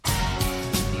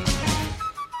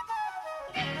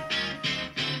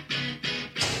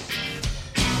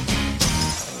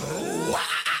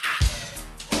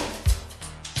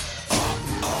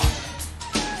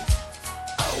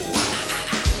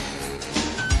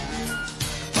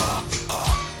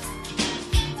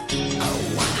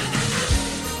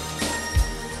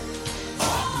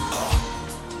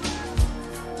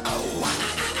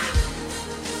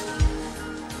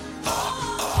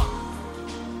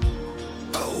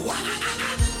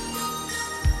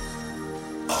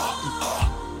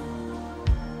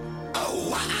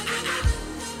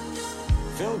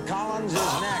Collins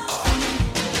is next.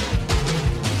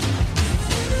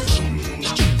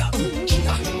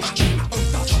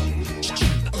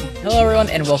 Hello, everyone,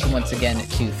 and welcome once again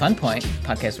to Fun Point, a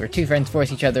podcast where two friends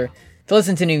force each other to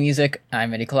listen to new music.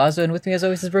 I'm Eddie Colazo, and with me, as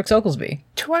always, is Brooks Oglesby.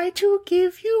 Try to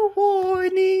give you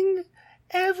warning.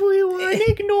 Everyone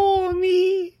ignore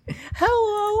me.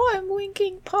 Hello, I'm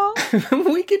Winking Park.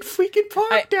 Winking freaking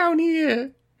Park down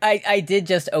here. I did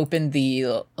just open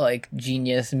the,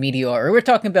 Genius Meteora. We're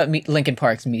talking about Linkin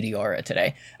Park's Meteora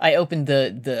today. I opened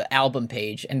the album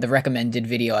page, and the recommended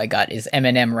video I got is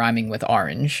Eminem rhyming with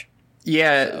orange.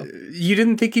 Yeah, So. You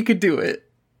didn't think you could do it.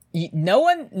 No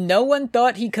one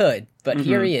thought he could, but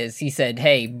here he is. He said,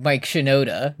 hey, Mike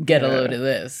Shinoda, get a load of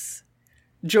this.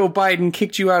 Joe Biden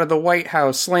kicked you out of the White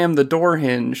House, slammed the door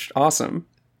hinge. Awesome.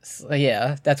 So,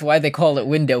 yeah, that's why they call it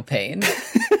window pane.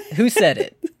 Who said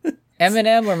it?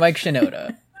 Eminem or Mike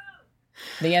Shinoda?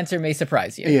 The answer may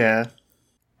surprise you. Yeah.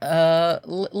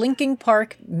 Linkin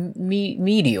Park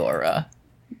Meteora.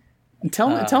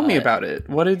 Tell me about it.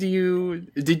 What did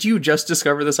you just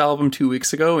discover this album 2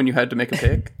 weeks ago and you had to make a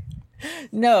pick?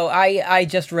 No, I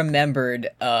just remembered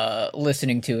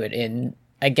listening to it in,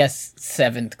 I guess,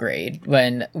 7th grade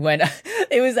when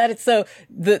it was at it. So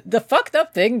the fucked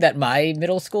up thing that my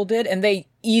middle school did, and they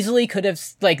easily could have,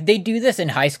 they do this in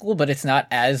high school, but it's not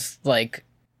as,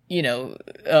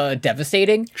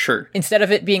 devastating. Sure. Instead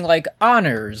of it being,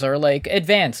 honors or,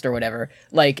 advanced or whatever,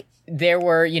 there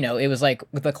were, it was,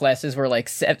 the classes were,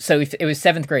 so if it was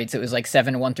 7th grade, so it was,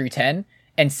 7-1 through 10,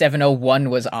 and 701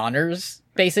 was honors,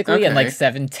 basically, Okay. and,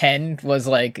 710 was,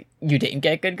 you didn't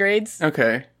get good grades.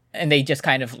 Okay. And they just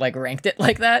kind of, ranked it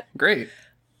like that. Great.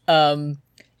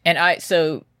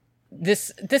 So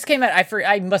this came out, I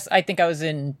think I was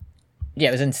in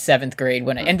 7th grade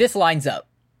when and this lines up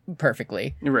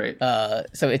perfectly. Right.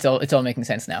 So it's all making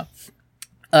sense now.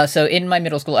 So in my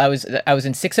middle school, I was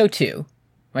in 602,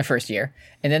 my first year,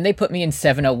 and then they put me in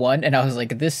 701, and I was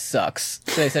like, this sucks.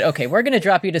 So they said, okay, we're going to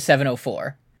drop you to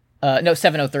 704.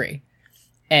 703.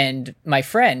 And my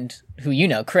friend,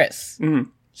 who Chris,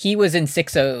 he was in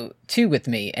 602 with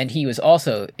me, and he was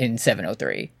also in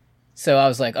 703. So I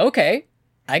was like, okay,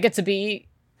 I get to be,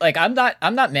 I'm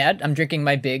not mad. I'm drinking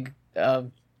my big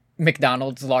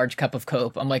McDonald's large cup of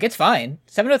Coke. I'm like, it's fine.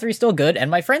 703 is still good, and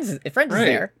my friend is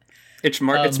there. It's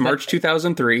March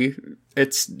 2003.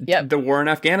 The war in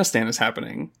Afghanistan is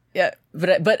happening. Yeah,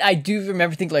 but I do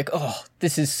remember thinking oh,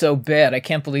 this is so bad. I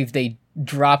can't believe they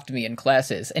dropped me in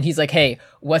classes. And he's like, hey,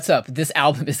 what's up? This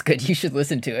album is good. You should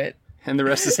listen to it. And the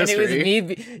rest is history. And it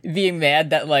was me being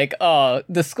mad that oh,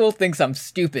 the school thinks I'm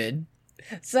stupid.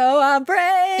 So I'm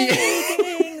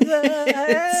breaking the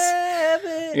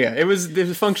habit. Yeah, it was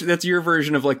the function. That's your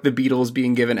version of the Beatles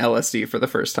being given LSD for the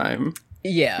first time.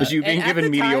 Yeah, was you being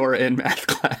given Meteora in math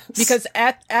class? Because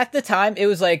at the time it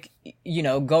was going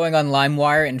on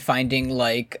LimeWire and finding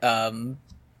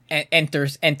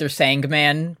Enter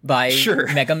Sandman by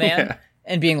Mega Man. Yeah.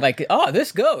 And being oh,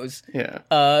 this goes. Yeah.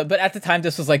 But at the time,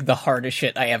 this was the hardest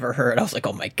shit I ever heard. I was like,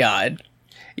 oh my god.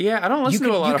 Yeah, I don't listen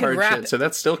to a lot of hard shit, so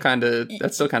that's still kind of me.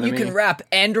 You can rap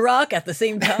and rock at the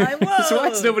same time. Whoa. So why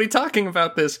is nobody talking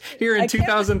about this here in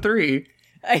 2003?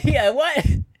 Yeah, what?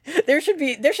 There should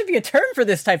be a term for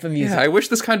this type of music. Yeah, I wish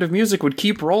this kind of music would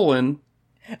keep rolling.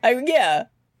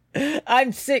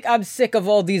 I'm sick of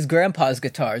all these grandpa's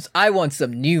guitars. I want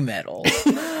some new metal.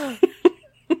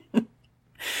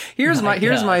 Here's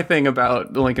my thing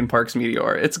about the Linkin Park's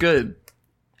Meteor. It's good.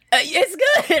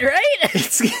 It's good, right?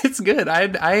 It's good.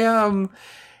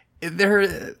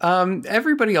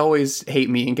 Everybody always hate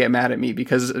me and get mad at me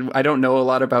because I don't know a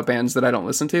lot about bands that I don't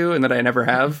listen to and that I never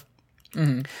have.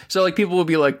 Mm-hmm. So people will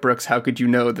be like, Brooks, how could you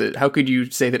know that? How could you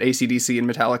say that AC/DC and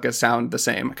Metallica sound the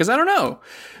same? Because I don't know.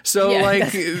 So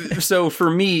so for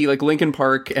me, Linkin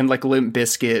Park and Limp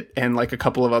Bizkit and a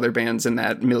couple of other bands in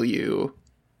that milieu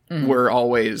were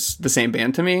always the same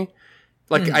band to me.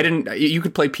 You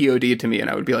could play POD to me and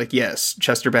I would be like, yes,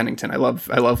 Chester Bennington. I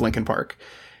love Linkin Park.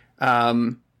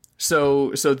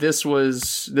 So this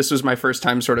was my first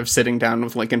time sort of sitting down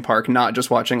with Linkin Park, not just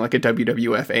watching a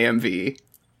WWF AMV,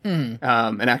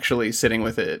 and actually sitting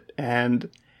with it. And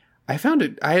I found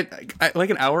it, I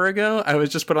an hour ago, I was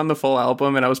just put on the full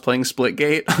album and I was playing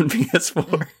Splitgate on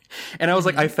PS4. And I was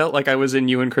I felt like I was in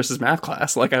you and Chris's math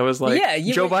class. I was Joe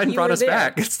Biden brought us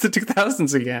back. It's the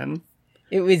 2000s again.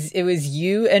 It was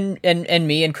you and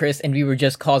me and Chris, and we were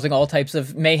just causing all types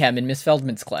of mayhem in Miss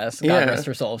Feldman's class. God rest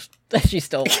her soul. She's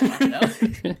still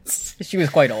alive, She was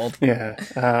quite old. Yeah.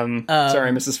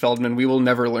 Sorry, Mrs. Feldman. We will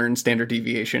never learn standard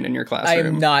deviation in your classroom.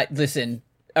 I'm not. Listen,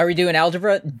 are we doing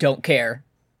algebra? Don't care.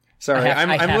 Sorry, I'm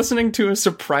have- listening to a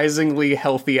surprisingly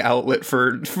healthy outlet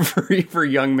for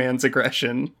young man's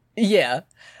aggression. Yeah.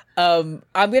 I'm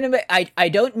gonna. I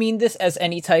don't mean this as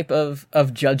any type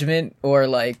of judgment or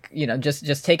like, you know,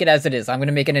 just take it as it is. I'm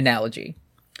gonna make an analogy.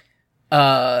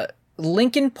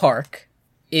 Linkin Park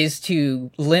is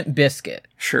to Limp Bizkit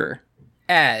Sure.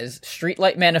 as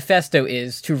Streetlight Manifesto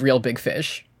is to Real Big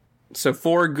Fish. So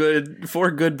four good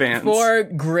bands. Four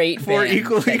great Four bands.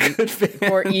 equally good bands.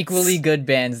 Four equally good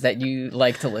bands that you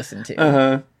like to listen to.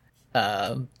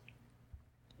 Uh-huh.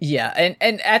 Yeah,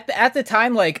 and at the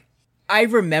time, like, I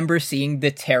remember seeing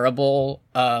the terrible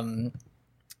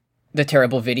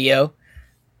video.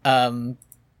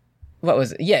 What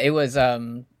was it? Yeah, it was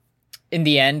in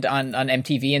the end on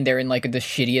MTV, and they're in like the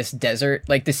shittiest desert,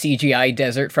 like the CGI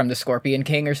desert from the Scorpion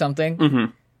King or something. Mm-hmm.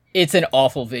 It's an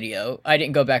awful video. I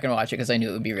didn't go back and watch it because I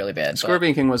knew it would be really bad.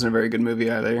 Scorpion King wasn't a very good movie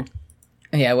either.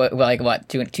 Yeah, what,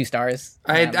 two stars?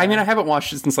 I mean, I haven't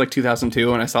watched it since like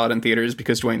 2002 when I saw it in theaters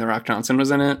because Dwayne The Rock Johnson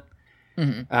was in it.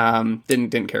 Mm-hmm.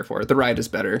 Didn't care for it. The ride is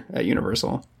better at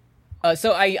Universal.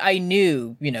 So I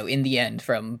knew, you know, in the end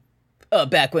from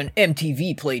back when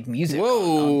MTV played music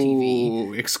on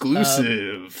TV.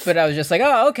 Exclusive. But I was just like,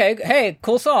 oh, okay, hey,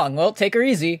 cool song. Well, take her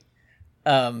easy.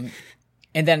 And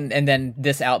then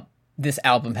this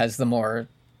album has the more,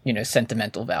 you know,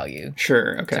 sentimental value.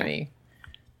 Sure. Okay. To me.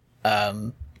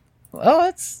 Well,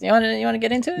 you want to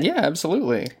get into it? Yeah,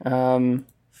 absolutely.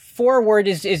 Forward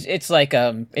is it's like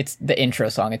it's the intro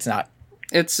song. It's not.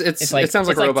 It's like, it sounds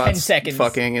like robots 10 seconds.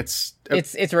 fucking. It's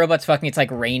robots fucking. It's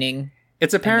like raining.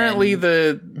 It's apparently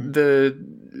the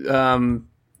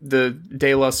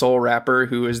De La Soul rapper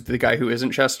who is the guy who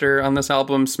isn't Chester on this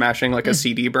album smashing like a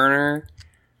CD burner.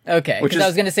 Okay, because I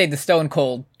was gonna say the Stone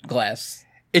Cold glass.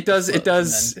 It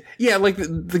does. Yeah, like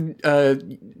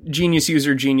the Genius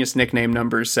user Genius nickname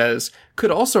numbers says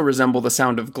could also resemble the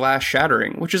sound of glass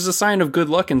shattering, which is a sign of good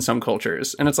luck in some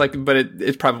cultures. And it's like, but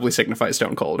it probably signifies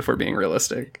Stone Cold if we're being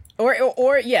realistic.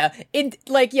 Or yeah,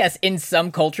 yes, in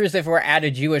some cultures, if we're at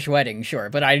a Jewish wedding, sure,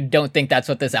 but I don't think that's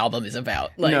what this album is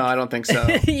about. Like, no, I don't think so.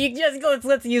 You just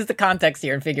let's use the context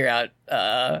here and figure out.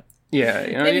 Yeah,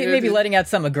 you know, maybe letting out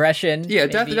some aggression. Yeah,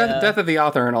 maybe, death of the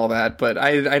author and all that, but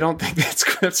I don't think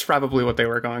that's probably what they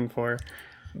were going for.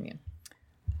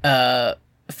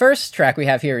 First track we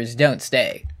have here is "Don't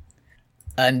Stay,"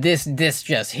 and this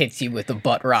just hits you with the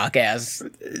butt rock ass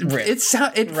riff.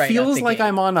 It right feels like gate.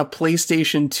 I'm on a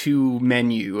PlayStation 2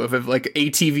 menu of like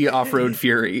ATV Off-Road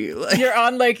Fury. You're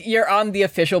on the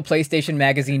official PlayStation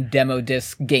Magazine demo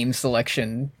disc game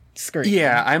selection screen.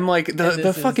 Yeah, I'm like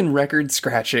the fucking record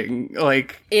scratching.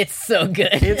 Like, it's so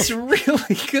good. It's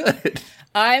really good.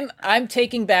 I'm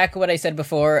taking back what I said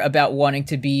before about wanting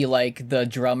to be like the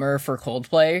drummer for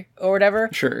Coldplay or whatever.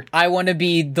 Sure. I want to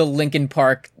be the Linkin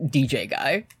Park DJ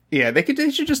guy. Yeah, they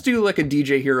should just do like a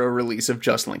DJ Hero release of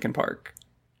just Linkin Park.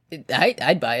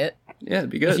 I'd buy it. Yeah, it'd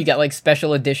be good. If you got like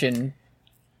special edition,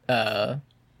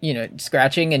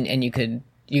 scratching and you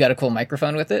got a cool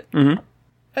microphone with it. Mm-hmm.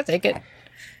 I'd take it.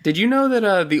 Did you know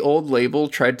that the old label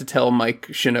tried to tell Mike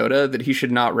Shinoda that he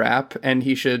should not rap and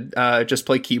he should just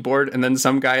play keyboard, and then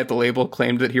some guy at the label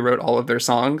claimed that he wrote all of their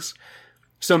songs?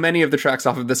 So many of the tracks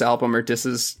off of this album are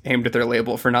disses aimed at their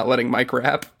label for not letting Mike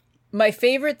rap. My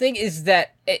favorite thing is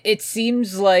that it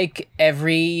seems like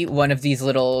every one of these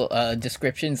little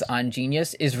descriptions on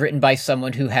Genius is written by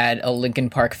someone who had a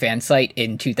Linkin Park fan site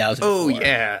in 2004. Oh,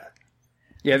 yeah.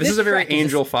 Yeah, this is a very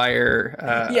Angel Fire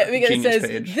because Genius it says,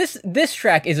 page. This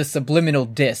track is a subliminal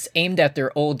diss aimed at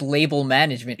their old label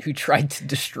management who tried to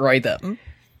destroy them.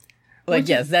 Like,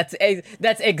 yes, that's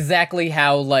exactly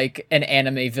how, like, an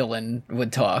anime villain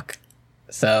would talk.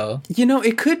 So... You know,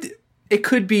 it could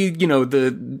be, you know,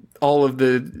 all of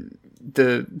the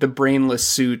brainless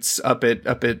suits up at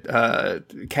I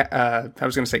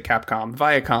was going to say Capcom,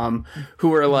 Viacom,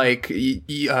 who are like,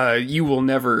 you will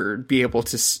never be able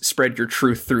to spread your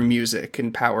truth through music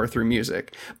and power through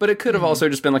music. But it could have also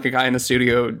just been like a guy in the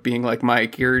studio being like,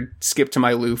 Mike, your Skip to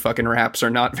My Lou fucking raps are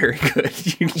not very good.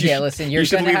 Listen, you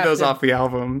should leave those off the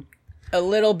album. A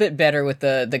little bit better with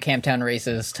the Camptown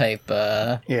Races type,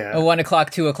 a 1 o'clock,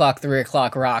 2 o'clock, 3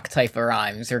 o'clock rock type of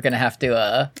rhymes. You're gonna have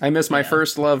to, I miss my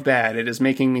first love bad. It is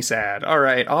making me sad. All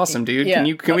right, awesome, dude. Yeah.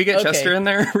 Can we get Chester in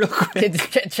there real quick?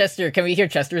 Chester, can we hear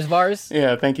Chester's bars?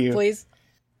 Yeah, thank you. Please.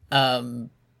 Every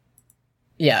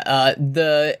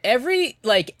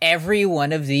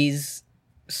one of these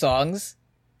songs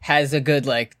has a good,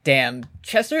 like, damn,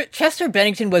 Chester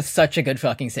Bennington was such a good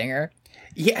fucking singer.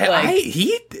 Yeah, like,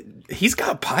 he's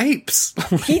got pipes.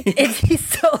 He's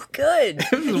so good.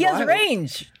 He has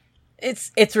range.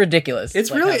 it's ridiculous. It's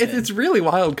like, really it's really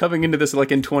wild coming into this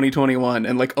like in 2021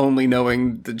 and like only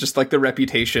knowing just like the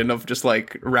reputation of just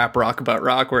like rap rock about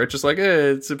rock, where it's just like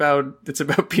it's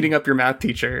about beating up your math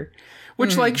teacher,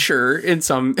 which like sure in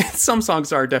some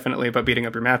songs are definitely about beating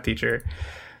up your math teacher,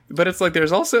 but it's like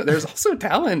there's also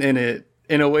talent in it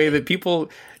in a way that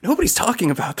nobody's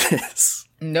talking about this.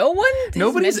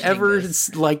 Nobody's ever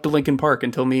liked Linkin Park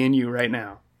until me and you right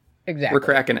now. Exactly, we're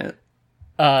cracking it.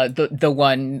 The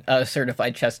one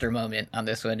certified Chester moment on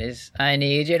this one is, I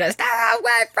need you to stay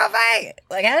away from me.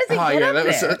 Like, how does he get up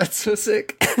there? That's so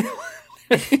sick.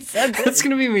 So that's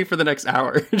gonna be me for the next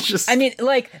hour. Just, I mean,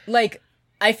 like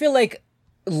I feel like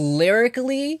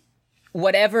lyrically,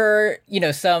 whatever,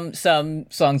 some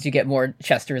songs you get more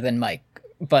Chester than Mike,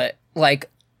 but like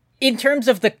in terms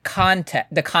of the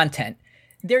content,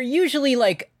 they're usually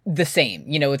like the same.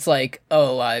 It's like,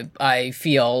 oh, I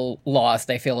feel lost,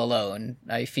 I feel alone,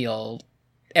 I feel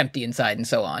empty inside, and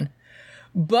so on.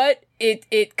 But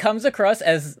it comes across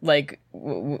as like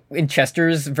in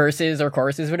Chester's verses or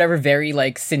choruses, whatever, very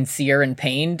like sincere and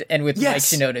pained, and with Mike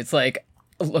Shinoda, it's like,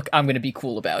 look, I'm gonna be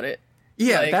cool about it.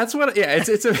 Yeah, like, that's what. Yeah,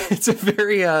 it's a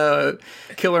very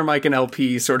Killer Mike and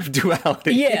LP sort of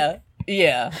duality. Yeah.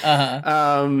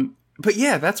 But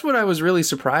yeah, that's what I was really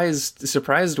surprised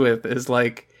with, is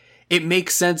like, it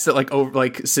makes sense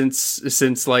that since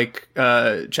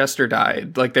Chester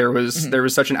died, like there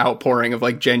was such an outpouring of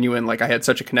like genuine, like I had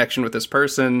such a connection with this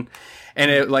person, and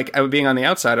it, like, I being on the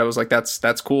outside, I was like,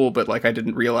 that's cool, but like I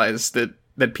didn't realize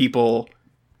that people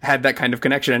had that kind of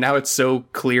connection, and now it's so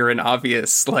clear and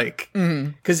obvious, like,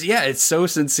 because it's so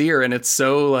sincere, and it's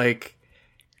so like,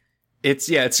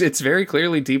 it's very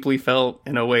clearly deeply felt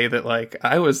in a way that like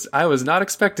I was not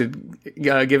expected,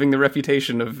 giving the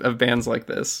reputation of bands like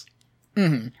this.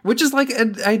 Mm-hmm. Which is like,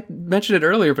 I mentioned it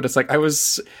earlier, but it's like I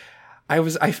don't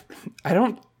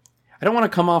want to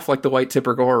come off like the white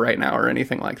Tipper Gore right now or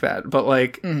anything like that, but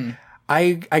like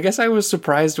I guess I was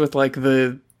surprised with like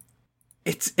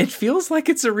it feels like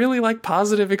it's a really like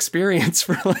positive experience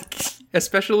for like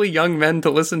especially young men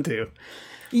to listen to.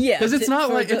 Yeah, because it's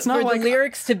not like the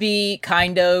lyrics to be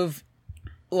kind of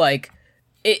like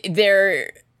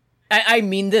they're. I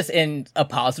mean this in a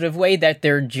positive way, that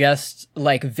they're just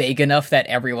like vague enough that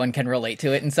everyone can relate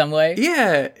to it in some way.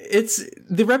 Yeah, it's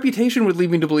the reputation would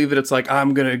lead me to believe that it's like,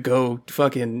 I'm gonna go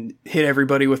fucking hit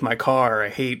everybody with my car, I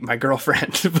hate my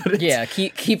girlfriend. But yeah,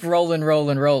 keep rolling.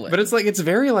 But it's like, it's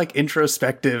very like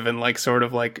introspective and like sort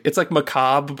of like, it's like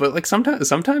macabre, but like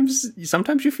sometimes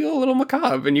you feel a little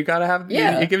macabre, and you gotta have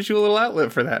it gives you a little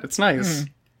outlet for that. It's nice.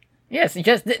 Yes,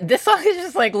 this song is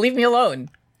just like, leave me alone.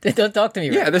 Don't talk to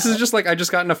me right now. This is just like, I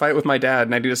just got in a fight with my dad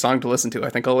and I need a song to listen to. I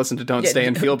think I'll listen to Don't Stay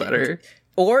and Feel Better.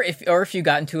 Or if you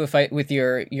got into a fight with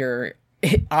your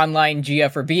online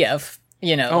GF or BF,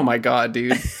 Oh my god,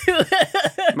 dude.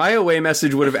 My away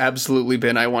message would have absolutely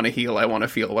been, I want to heal, I want to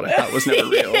feel, what I thought was never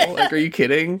real. Like, are you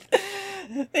kidding?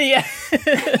 Yeah.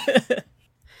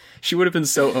 She would have been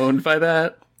so owned by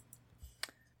that.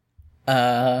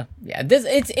 The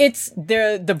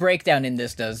breakdown in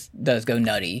this does go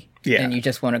nutty. Yeah. And you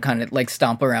just want to kind of like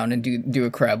stomp around and do a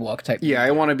crab walk type. Yeah,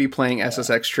 I want to be playing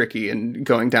SSX Tricky and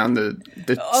going down the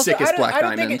also, sickest Black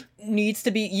Diamond. I don't think it needs to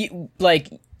be like,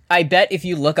 I bet if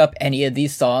you look up any of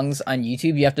these songs on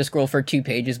YouTube, you have to scroll for 2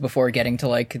 pages before getting to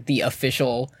like the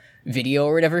official video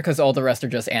or whatever, because all the rest are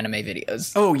just anime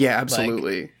videos. Oh yeah,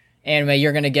 absolutely. Like, anime,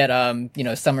 you're gonna get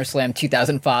SummerSlam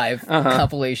 2005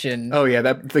 compilation. Oh yeah,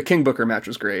 the King Booker match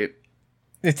was great.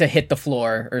 It's a hit the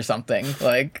floor or something.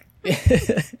 Like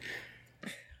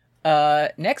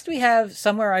next we have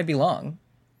Somewhere I Belong.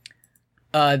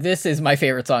 This is my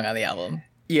favorite song on the album.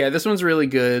 Yeah, this one's really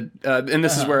good. And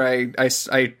this is where I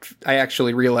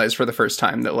actually realized for the first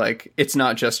time that like it's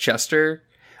not just Chester.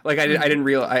 Like I didn't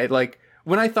realize, like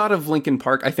when I thought of Linkin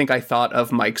Park, I think I thought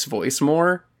of Mike's voice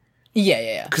more.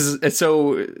 Yeah. Because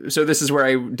so this is where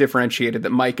I differentiated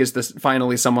that Mike is this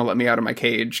finally someone let me out of my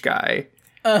cage guy.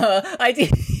 I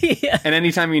did. Yeah. And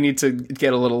anytime you need to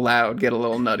get a little loud, get a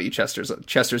little nutty,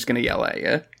 Chester's gonna yell at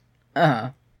you.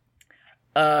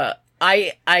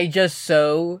 I just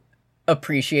so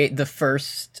appreciate the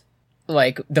first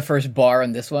bar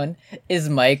on this one is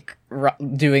Mike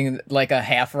doing like a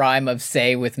half rhyme of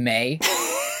 "say" with May.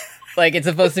 Like it's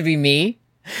supposed to be me.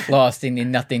 Lost in the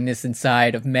nothingness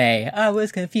inside of May. I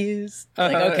was confused.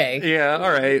 Like, okay. Yeah,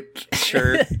 all right.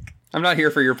 Sure. I'm not here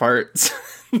for your parts.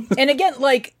 And again,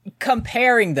 like,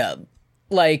 comparing them,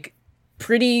 like,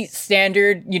 pretty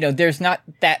standard, there's not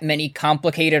that many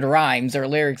complicated rhymes or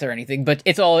lyrics or anything, but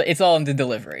it's all in the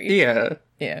delivery. Yeah.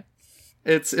 Yeah.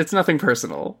 It's nothing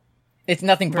personal. It's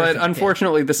nothing perfect. But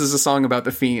unfortunately, this is a song about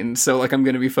the Fiend, so like I'm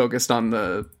going to be focused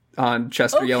on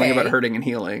Chester yelling about hurting and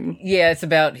healing. Yeah, it's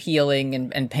about healing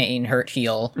and pain, hurt,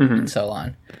 heal, and so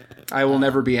on. I will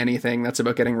never be anything. That's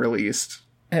about getting released.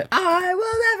 I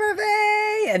will never be.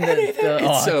 And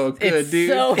it's so good, dude.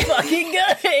 So fucking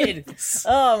good.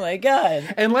 Oh my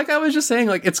god. And like I was just saying,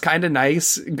 like it's kind of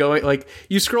nice going. Like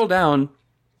you scroll down.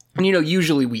 And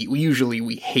usually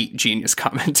we hate Genius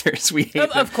commenters. We hate them.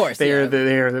 Of course, we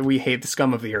hate the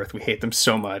scum of the earth. We hate them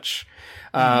so much.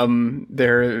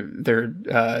 They're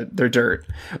dirt.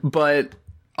 But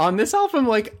on this album,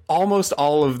 like almost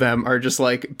all of them are just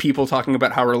like people talking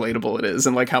about how relatable it is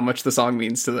and like how much the song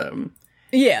means to them.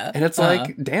 Yeah, and it's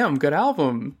like, damn, good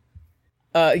album.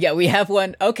 Yeah, we have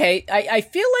one. Okay, I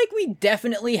feel like we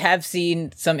definitely have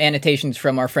seen some annotations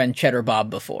from our friend Cheddar Bob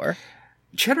before.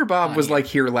 Cheddar Bob was like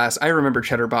here last. I remember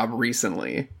Cheddar Bob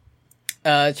recently.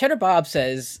 Cheddar Bob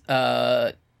says,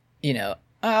 I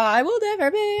will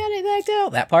never be anything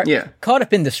till that part. Yeah. Caught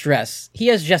up in the stress, he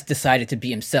has just decided to be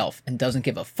himself and doesn't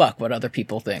give a fuck what other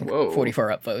people think. Whoa. 44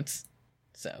 upvotes.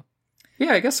 So.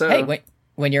 Yeah, I guess so. Hey,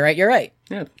 when you're right, you're right.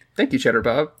 Yeah. Thank you, Cheddar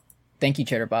Bob. Thank you,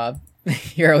 Cheddar Bob.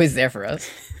 You're always there for us.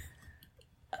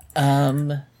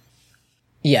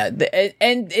 Yeah,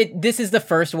 this is the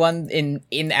first one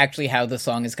in actually how the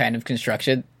song is kind of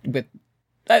constructed. With,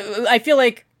 I feel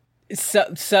like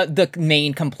the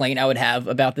main complaint I would have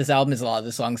about this album is a lot of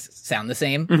the songs sound the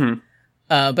same. Mm-hmm.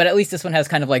 But at least this one has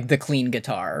kind of like the clean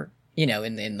guitar, in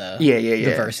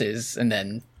the verses, and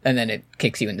then it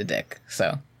kicks you in the dick.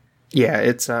 So yeah,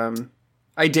 it's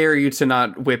I dare you to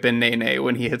not whip in Nene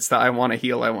when he hits the "I want to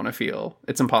heal, I want to feel."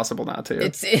 It's impossible not to.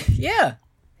 Yeah.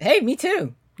 Hey, me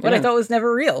too. What I thought was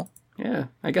never real. Yeah,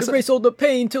 I guess. Erase all the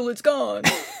pain till it's gone.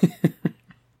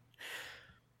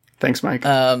 Thanks, Mike.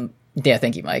 Yeah,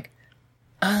 thank you, Mike.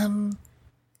 Let's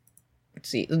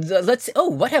see.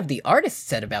 What have the artists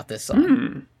said about this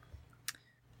song?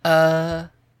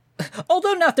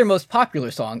 Although not their most popular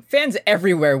song, fans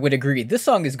everywhere would agree this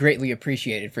song is greatly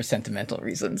appreciated for sentimental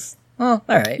reasons. Well,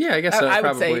 all right. Yeah, I guess so, I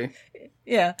probably. would say,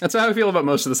 yeah. That's how I feel about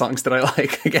most of the songs that I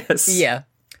like, I guess. Yeah.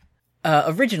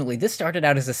 Originally, this started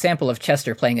out as a sample of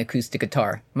Chester playing acoustic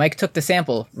guitar. Mike took the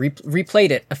sample, replayed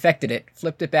it, affected it,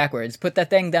 flipped it backwards, put that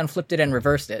thing down, flipped it, and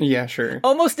reversed it. Yeah, sure.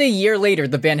 Almost a year later,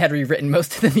 the band had rewritten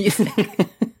most of the music.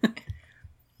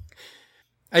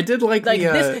 I did like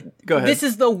the... Go ahead. This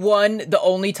is the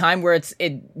only time where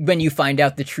when you find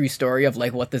out the true story of,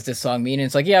 like, what does this song mean, and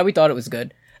it's like, yeah, we thought it was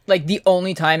good. Like, the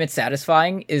only time it's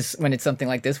satisfying is when it's something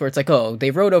like this, where it's like, oh, they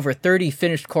wrote over 30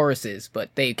 finished choruses, but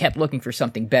they kept looking for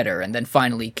something better, and then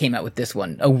finally came out with this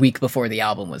one a week before the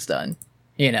album was done.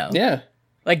 Yeah.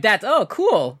 Like, that's, oh,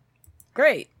 cool.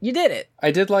 Great. You did it.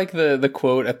 I did like the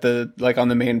quote at the, like, on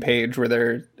the main page where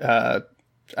they're,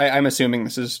 I'm assuming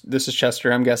this is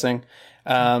Chester, I'm guessing,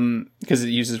 because it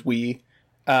uses we.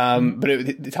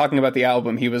 But talking about the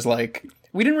album, he was like,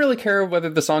 we didn't really care whether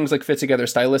the songs like fit together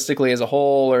stylistically as a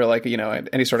whole or like,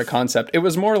 any sort of concept. It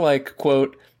was more like,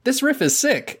 quote, this riff is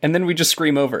sick. And then we just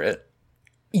scream over it.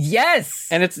 Yes.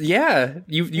 And it's, yeah,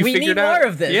 you we figured need out more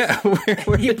of this. Yeah.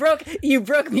 You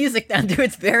broke music down to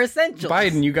its bare essentials.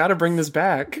 Biden, you got to bring this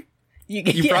back.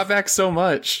 You brought back so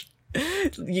much.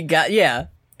 Yeah.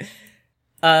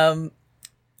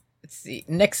 Let's see.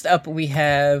 Next up, we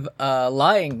have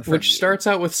 "Lying for Which You," starts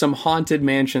out with some Haunted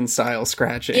Mansion style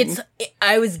scratching.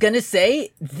 I was gonna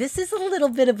say this is a little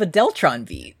bit of a Deltron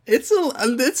beat. It's a little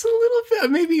bit.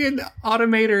 Maybe an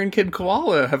Automator and Kid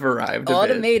Koala have arrived.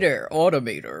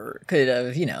 Automator could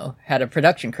have had a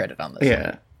production credit on this.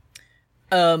 Yeah.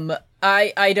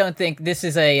 I don't think this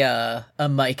is a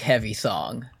mic heavy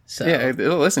song. So yeah,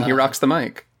 listen, he rocks the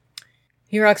mic.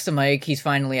 He rocks the mic. He's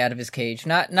finally out of his cage.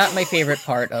 Not my favorite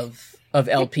part of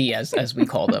LP as we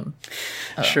call them.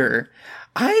 Sure.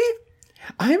 I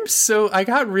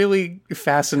got really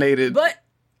fascinated. But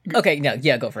okay, no,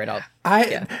 yeah, go for it.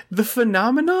 The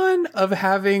phenomenon of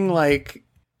having like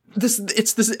this,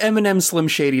 it's this Eminem Slim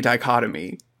Shady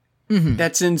dichotomy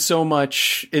that's in so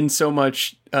much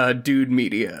dude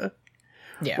media.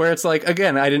 Yeah. Where it's like,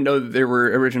 again, I didn't know that there were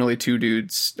originally two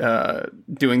dudes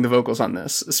doing the vocals on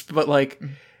this. But, like,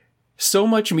 so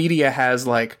much media has,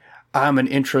 like, I'm an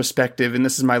introspective and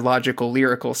this is my logical,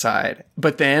 lyrical side.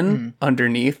 But then,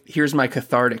 underneath, here's my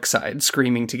cathartic side,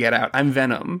 screaming to get out. I'm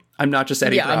Venom. I'm not just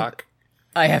Eddie Brock.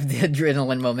 I have the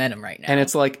adrenaline momentum right now. And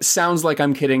it's like, sounds like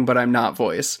I'm kidding, but I'm not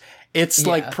voice. It's,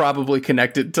 like, probably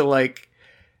connected to, like...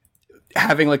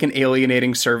 having like an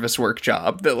alienating service work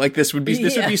job, that like this would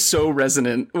be so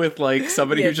resonant with like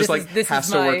somebody who just like has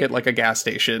to work at like a gas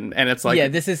station, and it's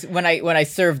like, this is when I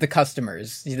serve the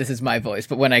customers, this is my voice,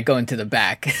 but when I go into the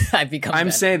back, I become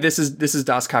I'm saying this is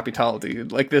Das Kapital,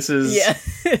 dude. Like this is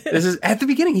this is at the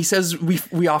beginning he says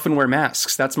we often wear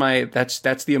masks. That's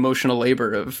the emotional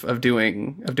labor of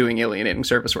doing alienating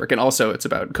service work, and also it's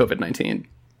about COVID-19.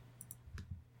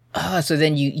 So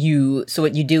then so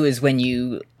what you do is when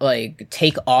you like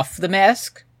take off the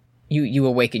mask, you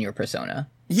awaken your persona.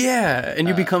 Yeah, and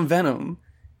you become Venom.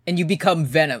 And you become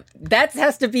Venom. That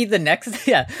has to be the next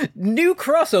new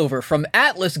crossover from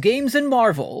Atlas Games and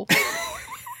Marvel.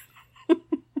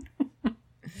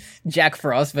 Jack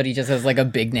Frost, but he just has like a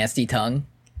big nasty tongue.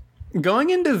 Going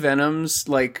into Venom's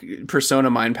like persona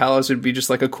mind palace would be just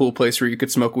like a cool place where you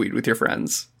could smoke weed with your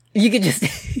friends. You could just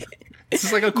It's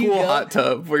just like a cool hot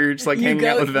tub where you're just like hanging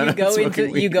out with Venom.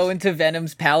 You go into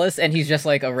Venom's palace and he's just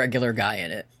like a regular guy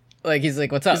in it. Like he's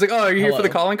like, "What's up?" He's like, "Oh, are you here for the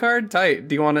calling card? Tight.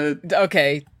 Do you want to?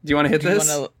 Okay. Do you want to hit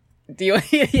this? Do you?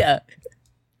 Yeah.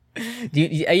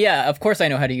 Yeah. Of course, I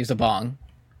know how to use a bong.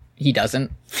 He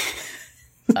doesn't.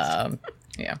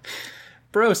 Yeah.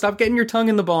 Bro, stop getting your tongue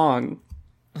in the bong.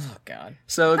 Oh God.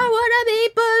 So I wanna be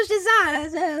pushed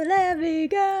aside, so let me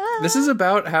go. This is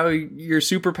about how your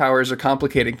superpowers are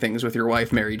complicating things with your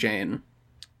wife, Mary Jane.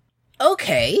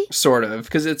 Okay. Sort of,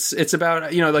 because it's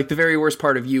about, like the very worst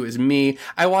part of you is me.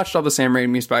 I watched all the Sam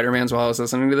Raimi Spider-Mans while I was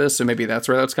listening to this, so maybe that's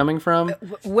where that's coming from.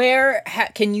 Where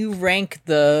can you rank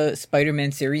the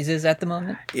Spider-Man series at the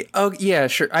moment? Oh, yeah,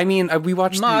 sure. I mean, we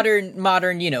watched modern,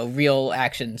 real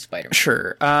action Spider-Man.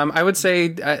 Sure. I would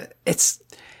say it's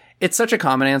such a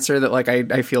common answer that like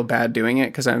I feel bad doing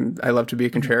it because I love to be a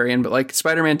contrarian, but like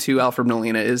Spider-Man 2 Alfred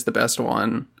Molina is the best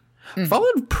one.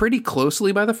 Followed pretty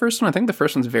closely by the first one. I think the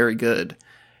first one's very good.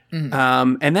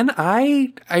 And then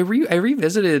I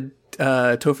revisited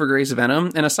Topher Grace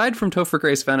Venom, and aside from Topher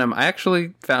Grace Venom, I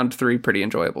actually found 3 pretty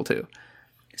enjoyable too.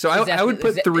 So I would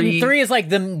put 3. 3 is like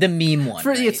the meme one.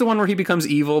 Right? It's the one where he becomes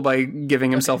evil by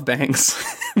giving himself bangs.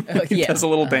 He does a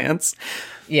little dance.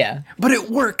 Yeah. But it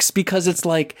works because it's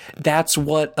like, that's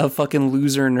what a fucking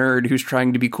loser nerd who's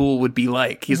trying to be cool would be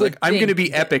like. He's like, I'm going to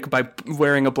be epic by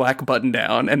wearing a black button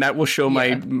down, and that will show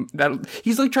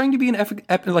he's like trying to be an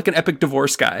epic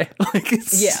divorce guy. Like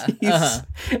he's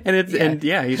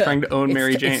trying to own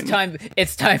Mary Jane.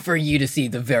 It's time for you to see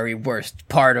the very worst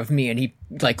part of me, and he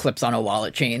like clips on a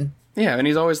wallet chain. Yeah, and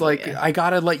he's always like, I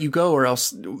gotta let you go or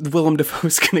else Willem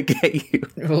Dafoe's gonna get you.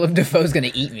 Willem Dafoe's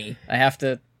gonna eat me. I have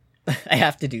to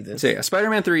do this. So yeah,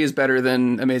 Spider-Man 3 is better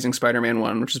than Amazing Spider-Man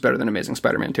 1, which is better than Amazing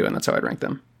Spider-Man 2, and that's how I'd rank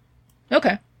them.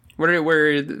 Okay.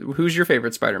 Who's your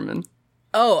favorite Spider-Man?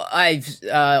 Oh, I've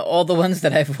all the ones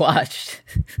that I've watched.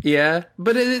 Yeah,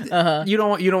 but you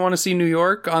don't want to see New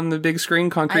York on the big screen,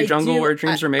 concrete jungle where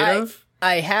dreams are made of?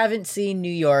 I haven't seen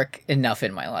New York enough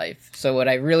in my life. So what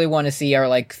I really want to see are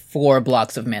like 4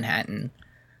 blocks of Manhattan.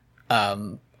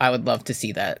 I would love to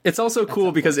see that. It's also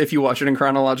cool because if you watch it in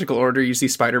chronological order, you see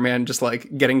Spider-Man just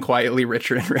like getting quietly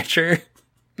richer and richer.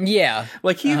 Yeah.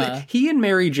 Like he and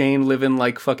Mary Jane live in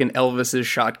like fucking Elvis's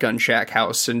shotgun shack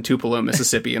house in Tupelo,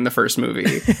 Mississippi in the first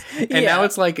movie. And now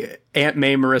it's like Aunt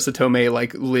May Marissa Tomei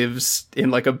like lives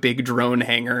in like a big drone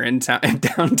hangar in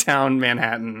downtown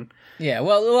Manhattan. Yeah,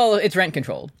 well, it's rent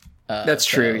controlled. That's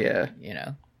true,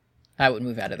 yeah. I wouldn't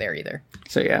move out of there either.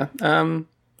 So yeah.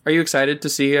 Are you excited to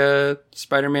see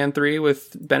Spider-Man 3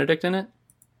 with Benedict in it?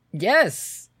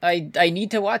 Yes. I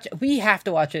need to watch it. We have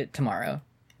to watch it tomorrow.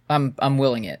 I'm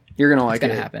willing it. You're gonna like it.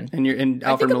 It's gonna happen. And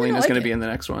Alfred Molina's gonna be in the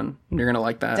next one. You're gonna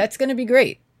like that. That's gonna be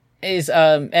great.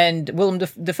 And Willem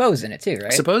Dafoe's in it too,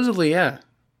 right? Supposedly, yeah.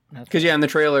 Because in the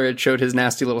trailer it showed his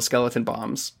nasty little skeleton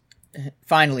bombs.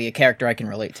 Finally, a character I can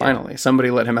relate to. Finally,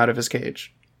 somebody let him out of his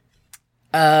cage.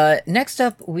 Next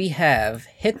up, we have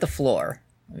Hit the Floor.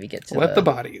 We get to Let the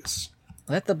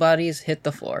Bodies Hit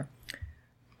the Floor.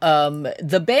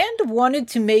 The band wanted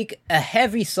to make a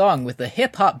heavy song with a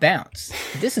hip-hop bounce.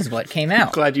 This is what came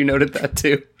out. Glad you noted that,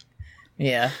 too.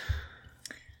 Yeah.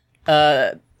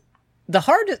 The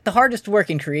hardest work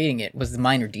in creating it was the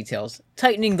minor details.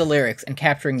 Tightening the lyrics and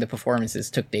capturing the performances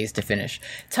took days to finish.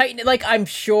 I'm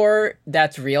sure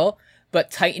that's real, but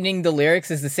tightening the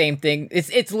lyrics is the same thing.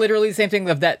 It's literally the same thing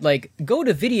of that, like, go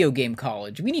to video game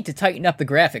college. We need to tighten up the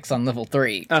graphics on level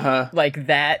 3. Like,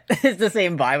 that is the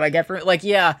same vibe I get from it. Like,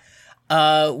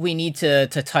 we need to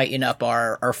tighten up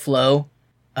our flow,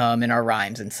 and our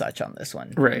rhymes and such on this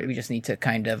one. Right. We just need to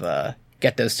kind of,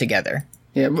 get those together.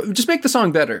 Yeah, just make the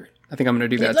song better. I think I'm going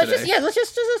to do that today. Let's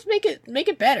just make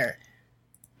it better.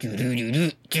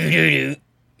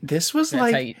 This was That's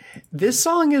how like, this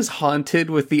song is haunted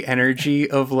with the energy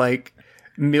of like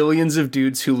millions of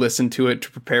dudes who listen to it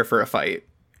to prepare for a fight.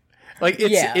 Like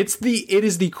it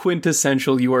is the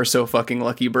quintessential "You Are So Fucking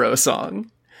Lucky, Bro"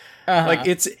 song. Like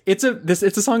it's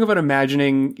a song about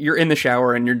imagining you're in the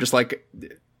shower and you're just like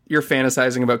you're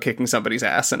fantasizing about kicking somebody's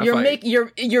ass in a fight.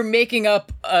 You're making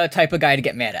up a type of guy to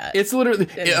get mad at. It's literally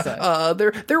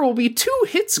there will be 2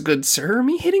 hits, good sir.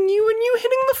 Me hitting you and you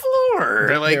hitting the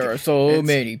floor. Like, there are so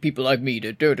many people like me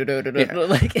to do. Like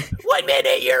 1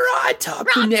 minute you're on top,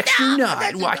 the next you're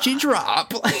not. Watch it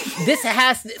drop.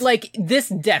 This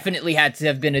definitely had to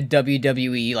have been a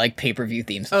WWE like pay-per-view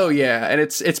theme song. Oh yeah, and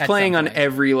it's playing on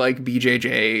every like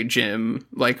BJJ gym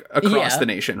like across the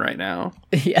nation right now.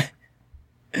 Yeah.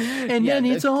 And then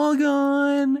it's all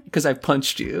gone because I've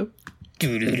punched you.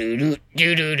 That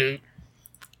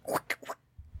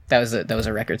was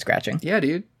a record scratching. Yeah,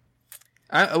 dude.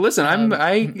 Listen,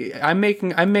 I'm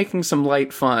making some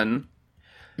light fun.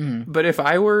 But if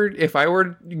I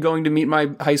were going to meet my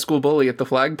high school bully at the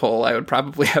flagpole, I would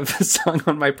probably have this song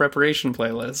on my preparation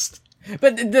playlist.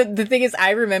 But the thing is, I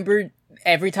remember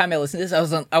every time I listened to this,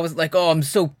 I was like, oh, I'm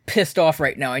so pissed off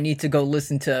right now. I need to go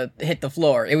listen to Hit the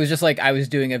Floor. It was just like I was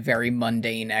doing a very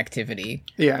mundane activity.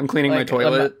 Yeah, I'm cleaning my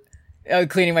toilet.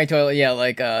 Cleaning my toilet, yeah,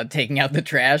 like taking out the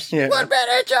trash. Yeah. 1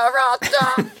 minute, you're all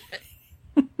done.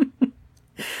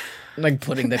 Like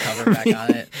putting the cover back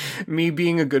on it. Me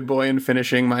being a good boy and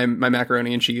finishing my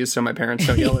macaroni and cheese so my parents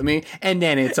don't yell at me. And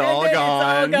then it's all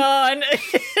gone.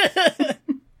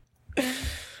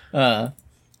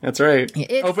 That's right.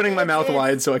 Opening my mouth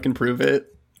wide so I can prove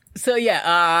it. So yeah,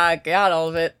 I got all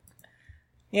of it.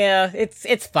 Yeah,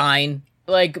 it's fine.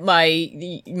 Like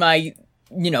my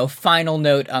final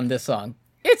note on this song.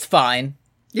 It's fine.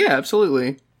 Yeah,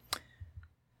 absolutely.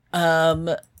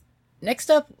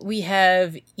 Next up we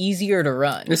have Easier to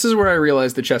Run. This is where I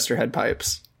realized that Chester had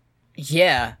pipes.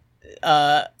 Yeah.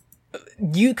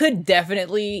 You could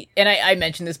definitely, and I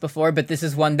mentioned this before, but this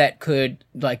is one that could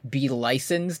like be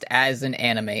licensed as an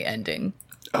anime ending.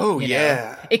 Oh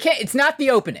yeah. It's not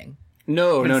the opening.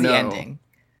 No. The ending.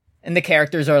 And the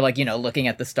characters are like, looking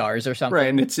at the stars or something. Right,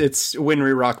 and it's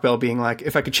Winry Rockbell being like,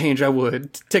 if I could change, I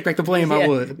would. Take back the blame, I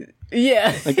would.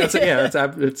 Yeah. Like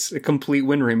it's a complete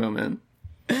Winry moment.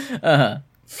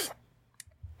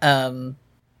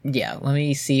 Yeah, let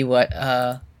me see what,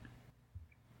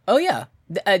 oh yeah.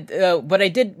 What I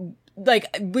did, like,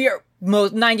 we are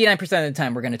 99% of the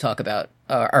time we're going to talk about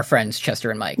our friends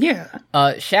Chester and Mike. Yeah.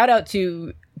 Shout out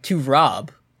to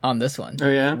Rob on this one. Oh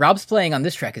yeah. Rob's playing on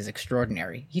this track is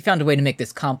extraordinary. He found a way to make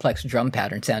this complex drum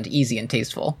pattern sound easy and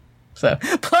tasteful. So,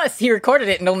 plus he recorded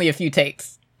it in only a few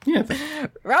takes. Yeah.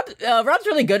 Rob's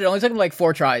really good. It only took him like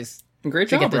 4 tries. Great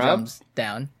to job, get the Rob. drums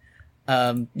down.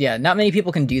 Yeah, not many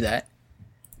people can do that.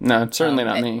 No, certainly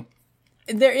not me.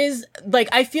 There is, like,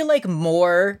 I feel like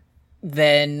more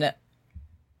than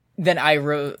I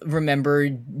remember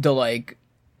the, like,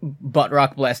 butt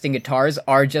rock blasting guitars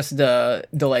are just the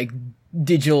like,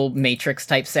 digital Matrix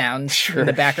type sounds in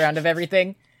the background of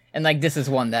everything. And, like, this is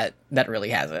one that really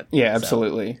has it. Yeah,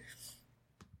 absolutely. So,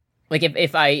 like,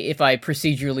 if I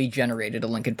procedurally generated a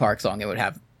Linkin Park song, it would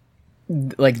have,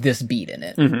 like, this beat in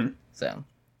it. Mm-hmm. So,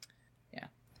 yeah.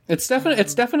 It's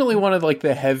definitely one of, like,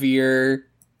 the heavier...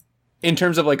 In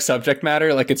terms of, like, subject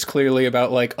matter, like, it's clearly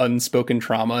about, like, unspoken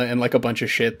trauma and, like, a bunch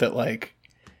of shit that, like...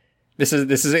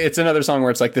 It's another song where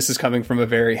it's, like, this is coming from a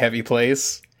very heavy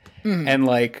place. Mm. And,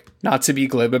 like, not to be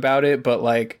glib about it, but,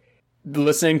 like,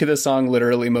 listening to this song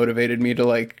literally motivated me to,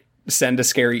 like, send a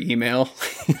scary email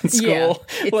in school.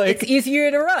 Yeah. It's easier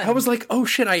to run. I was like, oh,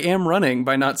 shit, I am running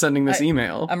by not sending this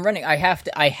email. I'm running. I have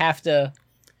to...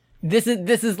 This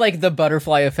is like the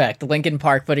butterfly effect. Linkin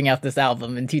Park putting out this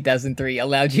album in 2003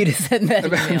 allowed you to send that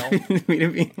email. Me to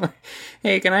be like,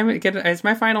 hey, can I get? Is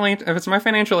my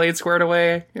financial aid squared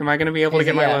away? Am I going to be able to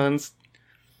get my loans?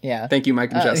 Yeah. Thank you,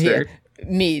 Mike and Chester.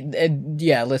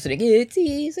 Listening. It's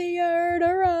easier to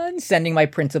run. Sending my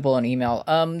principal an email.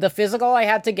 The physical I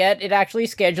had to get, it actually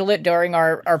scheduled it during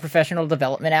our professional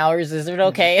development hours. Is it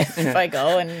okay if I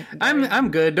go and? I'm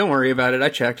good. Don't worry about it. I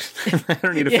checked. I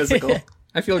don't need a physical.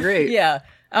 I feel great. Yeah,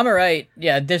 I'm alright.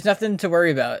 Yeah, there's nothing to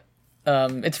worry about.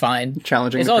 It's fine.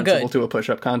 Challenging it's the all principal good. to a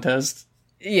push-up contest.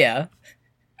 Yeah.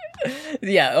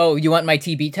 Yeah, oh, you want my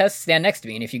TB test? Stand next to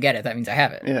me, and if you get it, that means I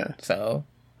have it. Yeah. So,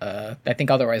 I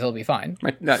think otherwise it'll be fine.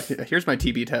 Here's my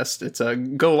TB test. It's a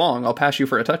go long, I'll pass you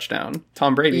for a touchdown.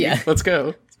 Tom Brady, yeah. Let's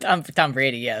go. Tom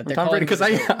Brady, yeah. Tom Brady, because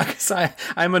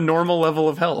I'm a normal level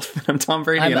of health. I'm Tom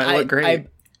Brady and I look great.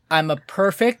 I'm a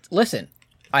perfect... Listen,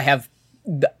 I have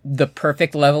the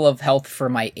perfect level of health for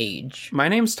my age. My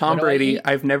name's Tom What do I Brady. eat?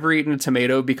 I've never eaten a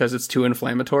tomato because it's too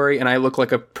inflammatory, and I look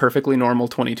like a perfectly normal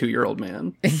 22-year-old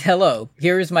man. Hello,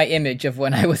 here's my image of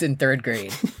when I was in 3rd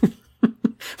grade.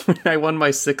 I won my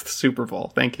 6th Super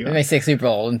Bowl. Thank you. My 6th Super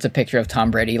Bowl, and it's a picture of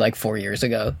Tom Brady like 4 years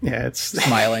ago, Yeah, it's...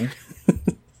 smiling.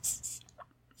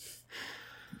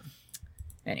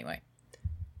 Anyway.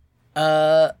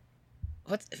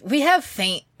 We have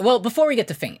Faint. Well, before we get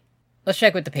to Faint, let's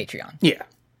check with the Patreon. Yeah.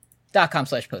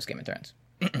 .com/postgameofthrones.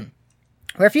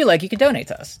 Where if you like, you can donate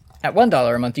to us. At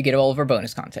 $1 a month, you get all of our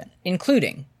bonus content,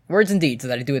 including Words and Deeds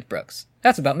that I do with Brooks.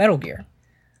 That's about Metal Gear.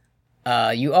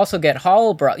 You also get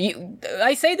Hall Brawl.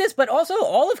 I say this, but also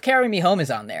all of Carry Me Home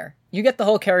is on there. You get the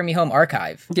whole Carry Me Home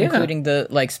archive, including the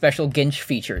like special Ginch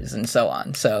features and so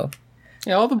on. So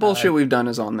Yeah, all the bullshit we've done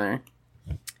is on there.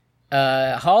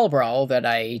 Hall Brawl that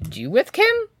I do with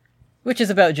Kim, which is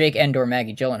about Jake Endor,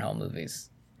 Maggie Gyllenhaal movies.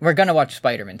 We're gonna watch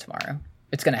Spider-Man tomorrow.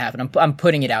 It's gonna happen. I'm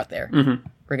putting it out there. Mm-hmm.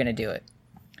 We're gonna do it.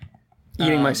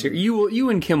 Eating my cereal. You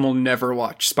and Kim will never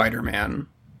watch Spider-Man.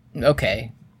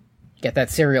 Okay. Get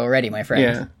that cereal ready, my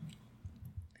friend.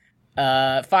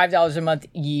 Yeah. $5 a month,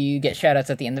 you get shoutouts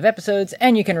at the end of episodes,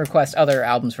 and you can request other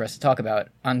albums for us to talk about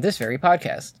on this very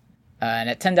podcast. And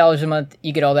at $10 a month,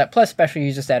 you get all that, plus special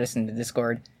user status in the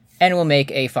Discord, and we'll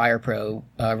make a Fire Pro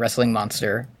wrestling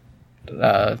monster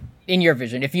in your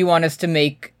vision. If you want us to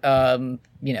make,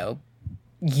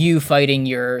 you fighting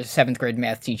your 7th grade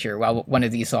math teacher while one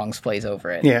of these songs plays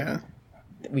over it. Yeah.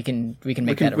 We can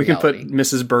make that a we can reality. put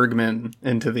Mrs. Bergman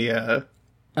into the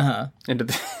into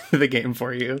the game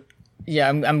for you. Yeah,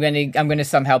 I'm gonna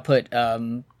somehow put I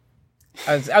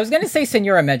was gonna say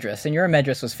Senora Medras. Senora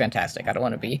Medras was fantastic. I don't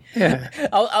want to be. Yeah.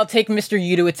 I'll take Mr.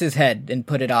 Udowitz's head and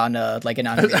put it on like an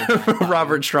animated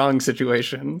Robert Strong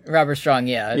situation. Robert Strong,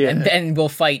 yeah. And then we'll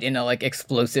fight in a like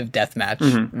explosive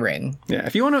deathmatch ring. Yeah.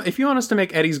 If you want us to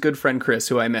make Eddie's good friend Chris,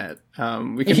 who I met,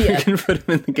 we can put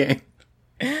him in the game.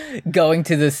 Going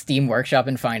to the Steam Workshop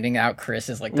and finding out Chris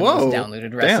is like the most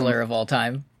downloaded wrestler of all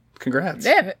time. Congrats.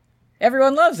 Yeah,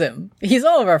 everyone loves him. He's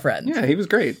all of our friends. Yeah, he was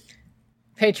great.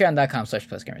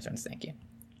 Patreon.com/postgamereturns. Thank you.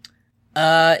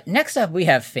 Next up, we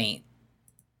have Faint.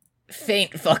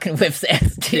 Faint fucking whips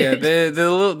ass, dude. Yeah,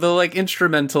 the like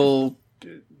instrumental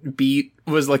beat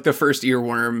was like the first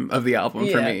earworm of the album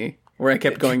for me, where I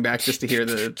kept going back just to hear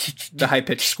the high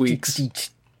pitched squeaks.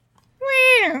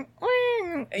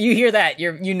 You hear that,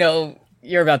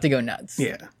 you're about to go nuts.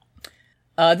 Yeah.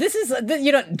 This is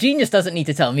Genius doesn't need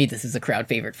to tell me this is a crowd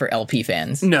favorite for LP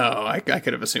fans. No, I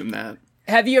could have assumed that.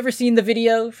 Have you ever seen the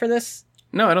video for this?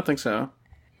 No, I don't think so.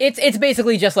 It's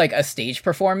basically just like a stage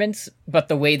performance, but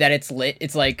the way that it's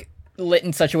like lit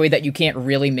in such a way that you can't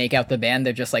really make out the band.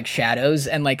 They're just like shadows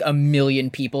and like a million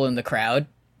people in the crowd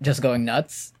just going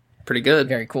nuts. Pretty good.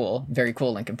 Very cool,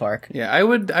 Linkin Park. Yeah, I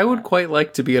would quite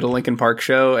like to be at a Linkin Park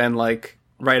show and like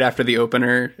right after the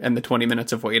opener and the 20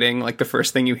 minutes of waiting, like the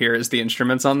first thing you hear is the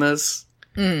instruments on this.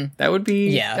 That would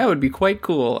be quite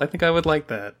cool. I think I would like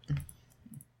that.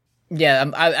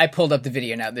 Yeah, I pulled up the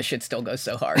video now. This shit still goes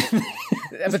so hard.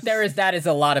 But that is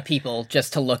a lot of people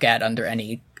just to look at under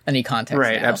any context.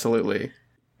 Right, now. absolutely.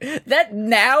 That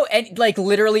now, and like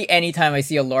literally anytime I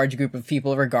see a large group of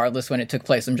people, regardless when it took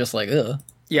place, I'm just like, ugh.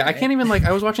 Yeah, I can't even like.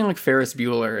 I was watching like Ferris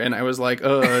Bueller, and I was like,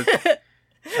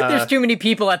 there's too many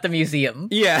people at the museum.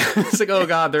 Yeah, it's like, oh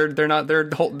god, they're not.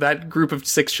 That group of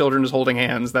 6 children is holding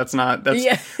hands. That's.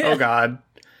 Oh god.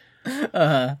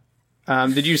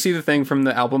 Did you see the thing from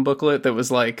the album booklet that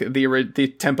was like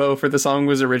the tempo for the song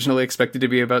was originally expected to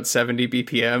be about 70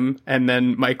 BPM, and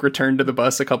then Mike returned to the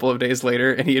bus a couple of days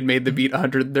later, and he had made the beat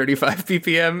 135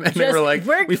 BPM, and they were like,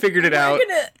 we figured it out.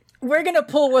 We're gonna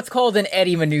pull what's called an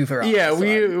Eddie maneuver. Yeah,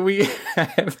 we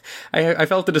I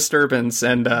felt a disturbance,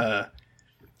 and I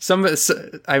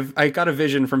got a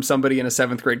vision from somebody in a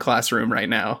 7th grade classroom right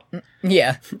now.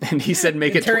 Yeah, and he said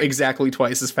make it exactly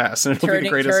twice as fast, and it'll be the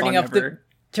greatest song ever.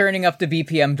 Turning up the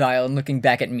BPM dial and looking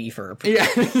back at me for approval. Yeah.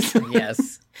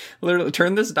 Yes. Literally,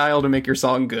 turn this dial to make your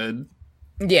song good.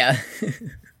 Yeah.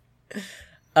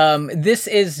 This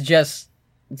is just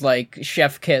like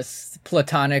Chef Kiss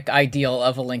platonic ideal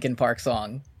of a Linkin Park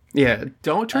song. Yeah,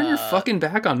 don't turn your fucking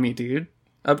back on me, dude.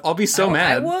 I'll be so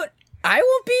mad. I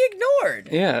won't be ignored.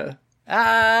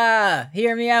 Yeah.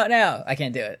 Hear me out now. I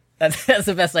can't do it. That's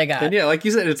the best I got. And yeah, like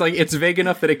you said, it's like it's vague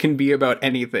enough that it can be about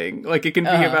anything. Like it can be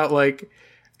about like,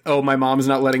 oh, my mom's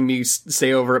not letting me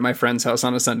stay over at my friend's house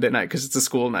on a Sunday night because it's a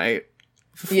school night.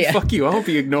 Yeah. Fuck you, I won't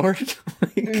be ignored.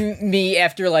 Me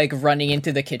after like running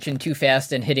into the kitchen too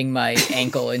fast and hitting my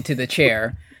ankle into the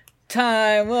chair.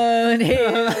 Time won't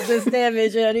heal this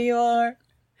damage anymore.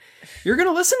 You're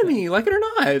gonna listen to me, like it or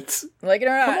not. Like it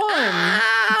or not. Come on.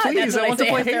 Please, I want to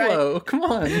play Halo. Come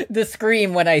on. The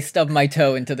scream when I stub my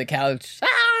toe into the couch.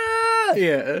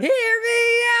 Yeah. Hear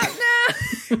me out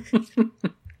now.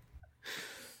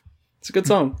 It's a good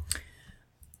song.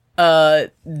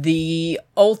 The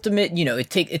ultimate, it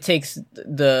takes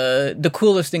the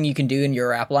coolest thing you can do in your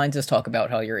rap lines is talk about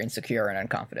how you're insecure and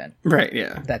unconfident. Right,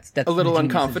 yeah. That's a little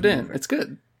unconfident. It's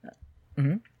good.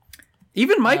 Mm-hmm.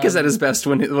 Even Mike is at his best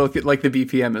when like the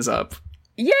BPM is up.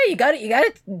 Yeah, you got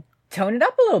to tone it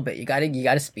up a little bit. You got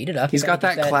to speed it up. He's got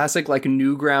that classic like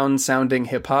Newground sounding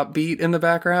hip hop beat in the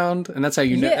background, and that's how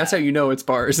you know. Yeah. That's how you know it's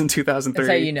bars in 2003.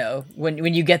 That's how you know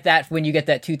when you get that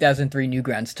 2003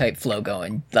 Newgrounds type flow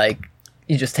going. Like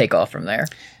you just take off from there.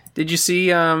 Did you see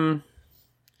the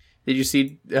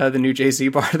new Jay-Z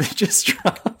bar that just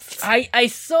dropped? I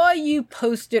saw you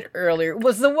post it earlier.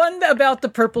 Was the one about the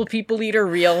Purple People Eater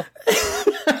real?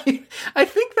 I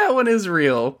think that one is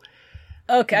real.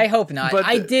 Okay, I hope not. But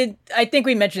I think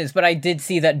we mentioned this, but I did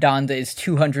see that Donda is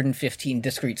 215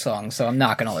 discrete songs, so I'm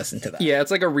not going to listen to that. Yeah,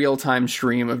 it's like a real-time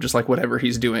stream of just like whatever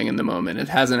he's doing in the moment. It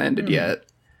hasn't ended yet.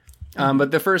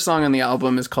 But the first song on the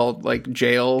album is called like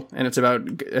Jail, and it's about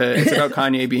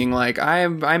Kanye being like,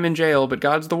 I'm in jail, but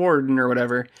God's the warden or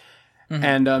whatever. Mm-hmm.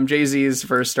 And Jay-Z's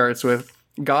verse starts with,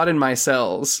 God in my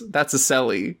cells, that's a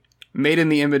celly. Made in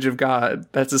the image of God,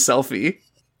 that's a selfie.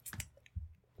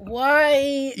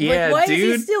 Why? Yeah, why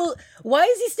dude. Why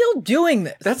is he still doing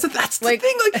this? That's the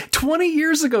thing. Like 20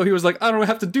 years ago, he was like, "I don't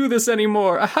have to do this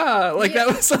anymore." Aha! Like that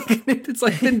was like, it's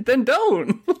like then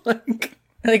don't. like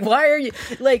why are you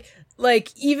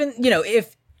like even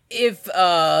if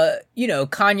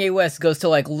Kanye West goes to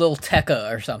like Lil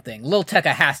Tecca or something, Lil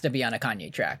Tecca has to be on a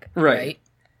Kanye track, right?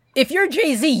 If you're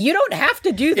Jay-Z, you don't have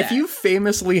to do that. If you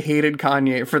famously hated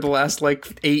Kanye for the last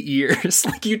like 8 years,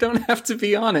 like you don't have to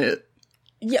be on it.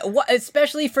 Yeah,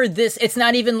 especially for this, it's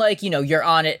not even like, you're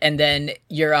on it and then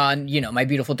you're on, My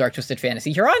Beautiful Dark Twisted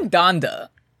Fantasy. You're on Donda.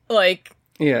 Like,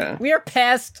 yeah, we are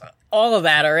past all of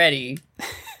that already.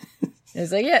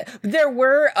 It's like, yeah, there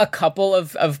were a couple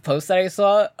of posts that I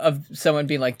saw of someone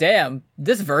being like, damn,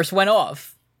 this verse went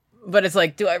off. But it's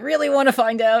like, do I really want to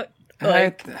find out?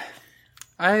 Like,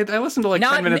 I listened to like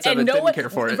 10 minutes of it, didn't care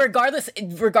for it.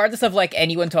 Regardless of like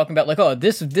anyone talking about like, oh,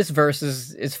 this verse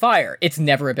is fire. It's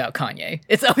never about Kanye.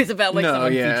 It's always about like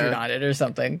someone featured on it or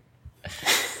something.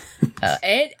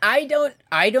 And I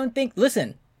don't think.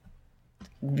 Listen,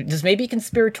 this may be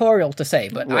conspiratorial to say,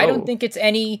 but I don't think it's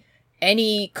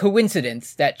any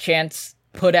coincidence that Chance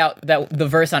put out the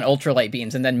verse on Ultralight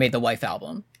Beams and then made the Wife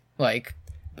album. Like,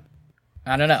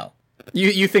 I don't know.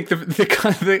 You think the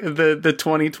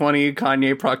 2020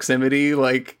 Kanye proximity,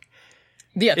 like...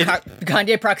 Yeah,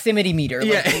 Kanye proximity meter.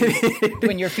 Like, yeah.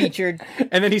 when you're featured.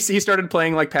 And then he started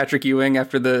playing like Patrick Ewing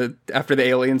after the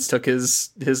aliens took his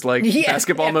like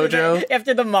basketball mojo.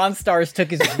 After the Monstars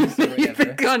took his juice or whatever. You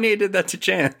think Kanye did that to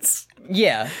Chance?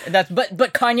 Yeah, but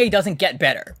Kanye doesn't get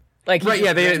better. Like right,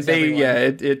 yeah,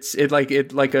 it's like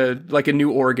a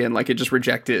new organ, like it just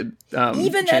rejected.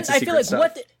 Even then, I feel like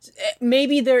stuff.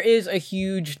 Maybe there is a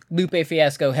huge Lupe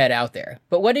Fiasco head out there,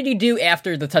 but what did he do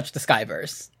after the Touch the Sky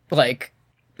verse? Like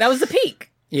that was the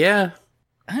peak. Yeah,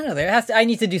 I don't know. I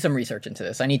need to do some research into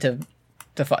this. I need to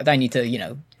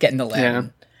get in the lab. Yeah.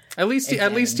 At least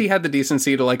he had the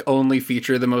decency to like only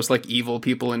feature the most like evil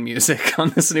people in music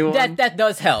on this new one. That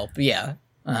does help. Yeah.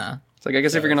 Uh-huh. It's like, I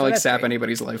guess if you're gonna like sap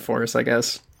anybody's life force, I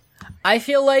guess. I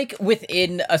feel like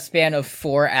within a span of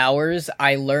 4 hours,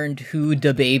 I learned who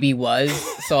DaBaby was,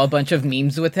 saw a bunch of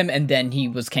memes with him, and then he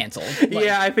was canceled. Like,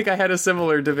 yeah, I think I had a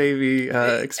similar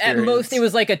DaBaby experience. At most, it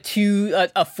was like a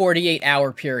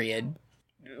 48-hour period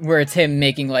where it's him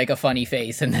making like a funny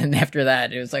face, and then after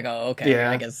that, it was like, oh, okay, yeah.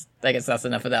 I guess that's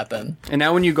enough of that then. And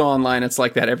now when you go online, it's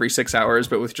like that every 6 hours,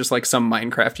 but with just like some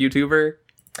Minecraft YouTuber.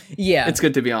 Yeah, it's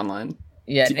good to be online.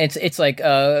 Yeah, it's like,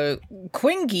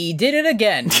 Quingy did it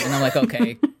again. And I'm like,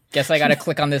 okay, guess I gotta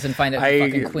click on this and find out who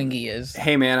fucking Quingy is.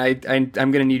 Hey man,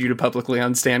 I'm gonna need you to publicly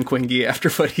unstand Quingy after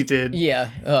what he did.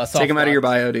 Yeah. Take him out of your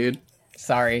bio, dude.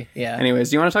 Sorry, yeah. Anyways,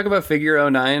 do you want to talk about Figure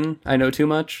 09? I know too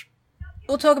much.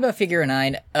 We'll talk about Figure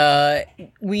 09.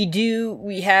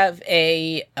 We have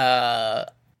a,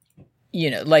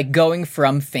 like going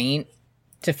from Faint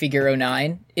to Figure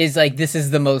 09 is like, this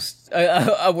is the most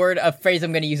a phrase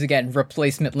I'm going to use again,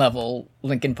 replacement level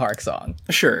Linkin Park song.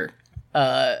 Sure.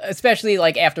 Especially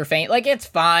like after Faint, like it's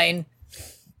fine.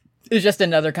 It's just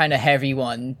another kind of heavy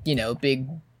one, big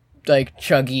like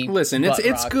chuggy. Listen,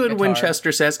 it's good guitar. when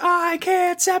Chester says, "I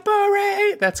can't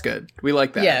separate." That's good. We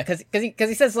like that. Yeah, because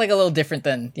he says like a little different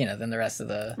than the rest of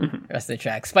the rest of the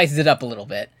track. Spices it up a little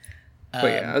bit. But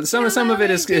yeah, some of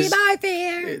it is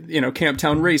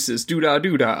Camptown Races,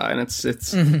 doo-dah, and it's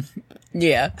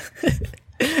yeah.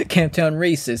 Camptown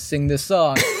Racists sing this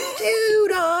song.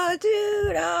 Doo-dah,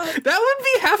 doo-dah. That would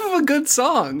be half of a good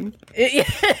song. It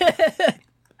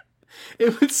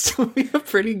would still be a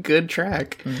pretty good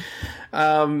track.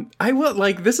 I will,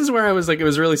 like, this is where I was like, it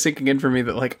was really sinking in for me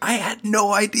that, like, I had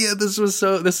no idea this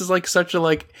is like such a,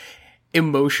 like,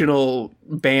 emotional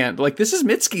band. Like, this is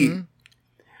Mitski.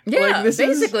 Yeah, like, this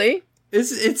basically. It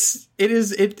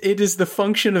is the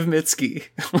function of Mitski.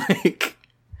 Like,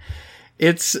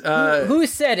 it's who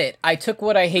said it? I took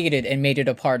what I hated and made it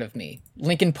a part of me.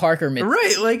 Linkin Parker Mitski.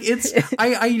 Right, like, it's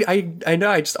I know,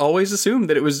 I just always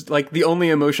assumed that it was like the only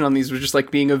emotion on these was just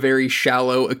like being a very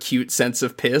shallow, acute sense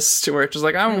of pissed, where it's just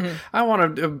like I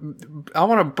want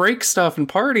to break stuff and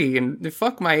party and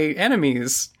fuck my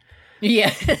enemies.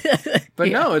 Yeah. But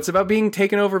no, it's about being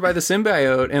taken over by the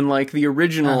symbiote in like the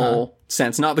original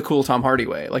sense, not the cool Tom Hardy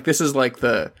way. Like, this is like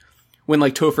when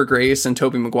like Topher Grace and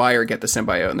Tobey Maguire get the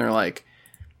symbiote and they're like,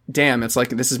 damn, it's like,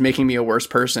 this is making me a worse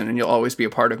person and you'll always be a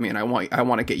part of me and I want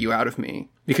to get you out of me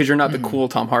because you're not the cool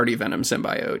Tom Hardy Venom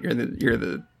symbiote. You're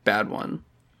the bad one.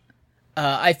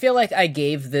 I feel like I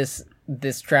gave this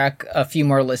track a few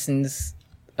more listens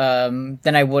than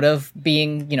I would have,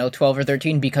 being 12 or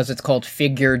 13, because it's called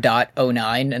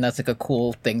Figure.09, and that's like a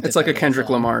cool thing. It's like a Kendrick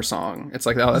Lamar song. It's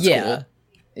like, oh, that's cool.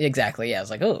 Exactly. Yeah, I was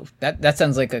like, oh, that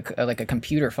sounds like a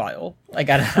computer file. I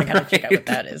gotta check out what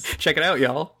that is. Check it out,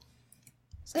 y'all.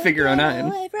 Figure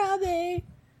 09.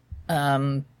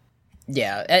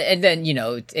 Yeah, and then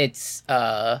it's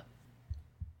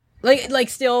like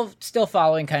still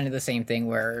following kind of the same thing,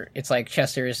 where it's like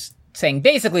Chester's saying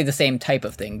basically the same type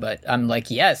of thing, but I'm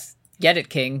like, yes, get it,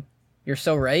 King. You're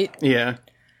so right. Yeah.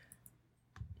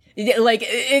 Like,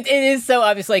 it is so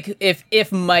obvious. Like,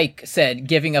 if Mike said,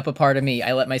 giving up a part of me,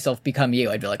 I let myself become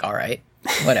you, I'd be like, all right,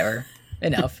 whatever,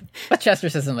 enough. But Chester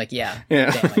says, I'm like, yeah. Damn,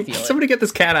 I feel Somebody get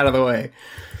this cat out of the way.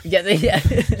 Yeah.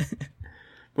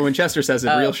 But when Chester says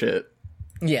it, real shit.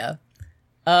 Yeah.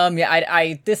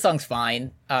 I this song's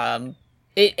fine.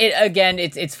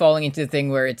 It's falling into the thing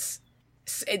where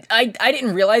I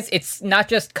didn't realize it's not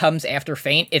just comes after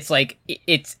Faint. It's like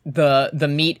it's the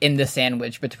meat in the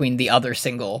sandwich between the other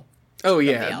single. Oh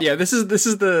yeah, yeah. This is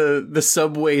the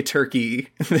Subway turkey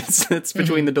that's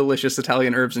between the delicious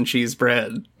Italian herbs and cheese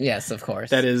bread. Yes, of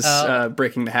course. That is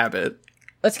Breaking the Habit.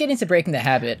 Let's get into Breaking the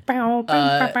Habit.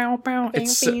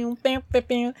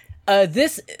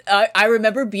 This I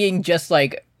remember being just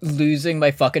like losing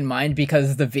my fucking mind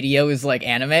because the video is like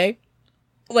anime.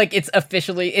 Like, it's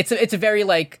officially, it's a very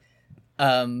like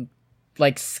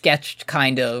sketched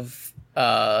kind of,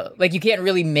 like, you can't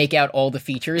really make out all the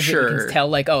features. Sure. But you can tell,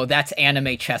 like, oh, that's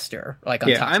anime Chester. Like,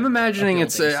 on top I'm imagining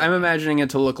I'm imagining it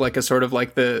to look like a sort of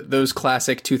like those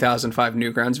classic 2005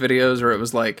 Newgrounds videos where it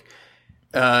was like,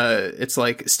 it's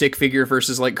like stick figure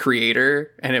versus like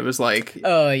creator, and it was like,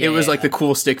 it was like the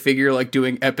cool stick figure like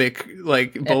doing epic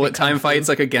like bullet time fights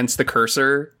like against the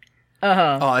cursor.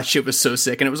 Oh, that shit was so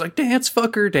sick. And it was like, dance,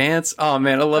 fucker, dance. Oh,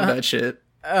 man, I love that shit.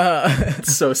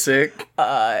 It's so sick.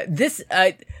 I'm,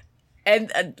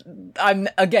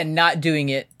 again, not doing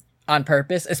it on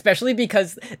purpose, especially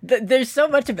because there's so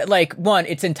much of it. Like, one,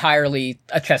 it's entirely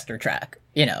a Chester track,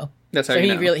 That's how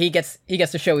he gets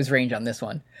to show his range on this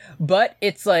one. But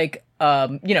it's like,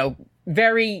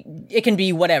 very, it can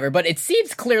be whatever, but it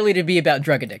seems clearly to be about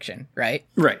drug addiction, right?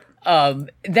 Right.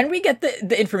 Then we get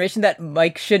the information that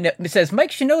it says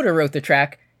Mike Shinoda wrote the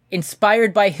track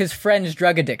inspired by his friend's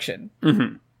drug addiction.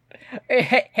 Mm-hmm.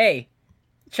 Hey,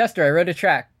 Chester, I wrote a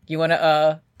track. You want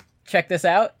to check this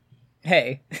out?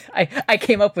 Hey, I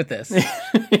came up with this.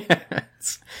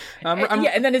 Yes.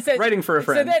 And then it says writing for a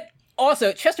friend. So that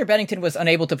also, Chester Bennington was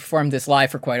unable to perform this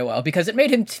live for quite a while because it made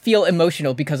him feel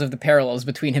emotional because of the parallels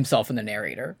between himself and the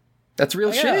narrator. That's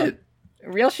real shit.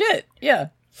 Real shit. Yeah.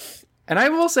 And I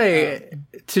will say,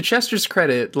 to Chester's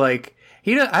credit, like,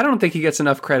 I don't think he gets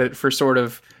enough credit for sort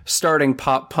of starting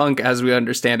pop punk as we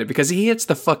understand it, because he hits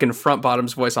the fucking front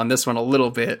bottoms voice on this one a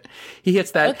little bit. He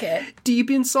hits that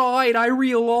deep inside, I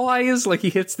realize, like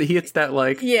he hits that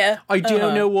like, I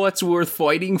don't know what's worth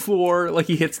fighting for. Like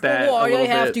he hits that. Why a little I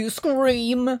have bit. to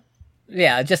scream.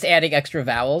 Yeah, just adding extra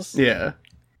vowels. Yeah.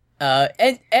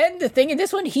 And the thing in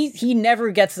this one, he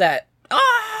never gets that.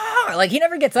 Like he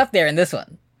never gets up there in this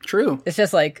one. True. It's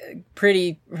just like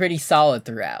pretty solid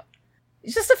throughout.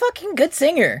 He's just a fucking good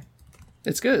singer.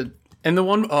 It's good. And the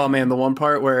one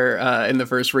part where in the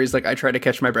verse where he's like, I try to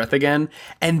catch my breath again,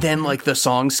 and then like the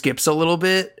song skips a little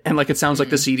bit, and like it sounds like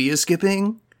the CD is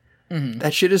skipping.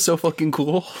 That shit is so fucking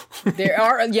cool. There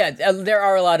are a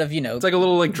lot of, It's like a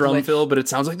little like drum fill, but it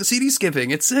sounds like the CD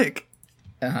skipping. It's sick.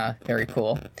 Very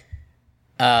cool.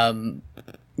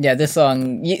 Yeah, this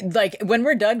song, like, when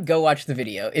we're done, go watch the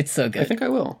video. It's so good. I think I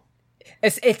will.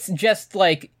 It's just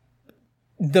like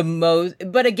the most,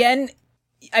 but again,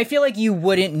 I feel like you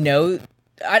wouldn't know.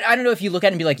 I don't know if you look at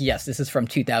it and be like, yes, this is from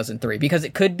 2003, because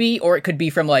it could be, or it could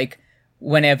be from like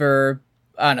whenever,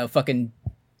 I don't know, fucking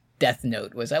Death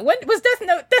Note was. When was Death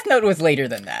Note? Death Note was later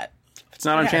than that. If it's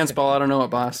not on Chance Ball, I don't know it,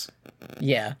 boss.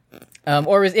 Yeah.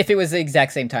 Or if it was the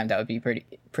exact same time, that would be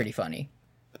pretty funny.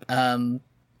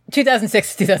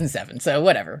 2006, 2007, so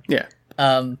whatever. Yeah.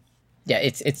 Yeah,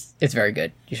 it's very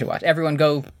good. You should watch. Everyone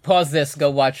go pause this, go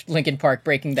watch Linkin Park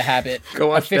Breaking the Habit Go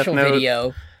watch official Death Note.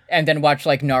 video, and then watch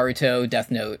like Naruto,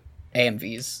 Death Note,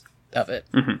 AMVs of it.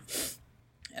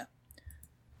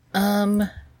 Yeah.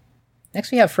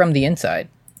 Next we have From the Inside.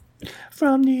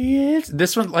 From the inside.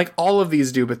 This one, like all of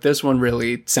these do, but this one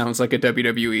really sounds like a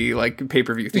WWE like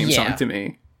pay-per-view theme song to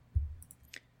me.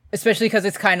 Especially because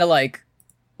it's kind of like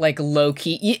low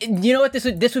key. You know what?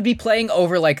 This would be playing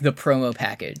over like the promo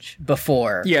package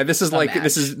before. Yeah, this is like match.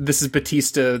 this is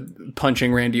Batista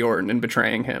punching Randy Orton and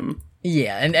betraying him.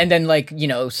 Yeah, and then like,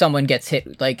 someone gets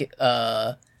hit, like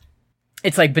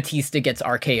it's like Batista gets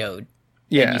RKO'd.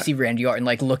 Yeah, and you see Randy Orton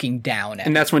like looking down at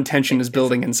and that's when tension is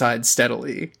building inside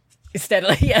steadily.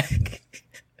 steadily. Yeah.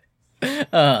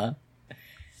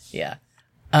 Yeah.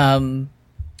 Hold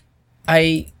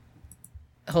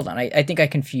on. I think I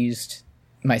confused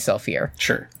myself here.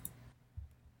 Sure.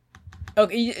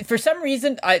 Okay, for some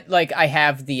reason I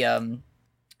have the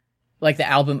the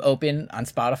album open on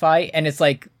Spotify, and it's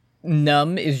like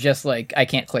Numb is just like I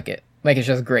can't click it. Like it's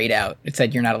just grayed out. It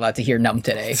said you're not allowed to hear Numb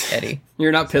today, Eddie.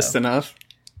 You're not pissed enough.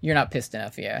 You're not pissed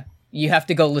enough, yeah. You have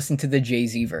to go listen to the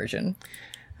Jay-Z version.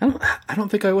 I don't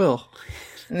think I will.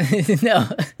 No.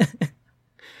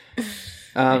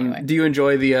 Anyway. Do you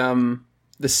enjoy the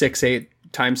 6/8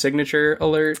 time signature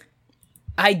alert?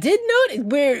 I did note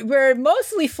we're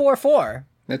mostly 4/4.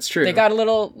 That's true. They got a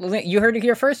little. You heard it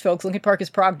here first, folks. Linkin Park is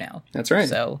prog now. That's right.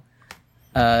 So,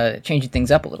 changing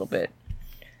things up a little bit.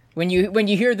 When you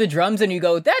hear the drums and you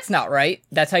go, "That's not right,"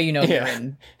 that's how you know you're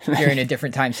in a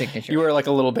different time signature. You were like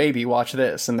a little baby. Watch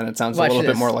this, and then it sounds a little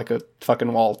bit more like a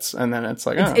fucking waltz, and then it's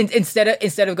like instead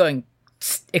of going,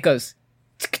 it goes.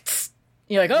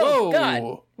 You're like, oh Whoa. God,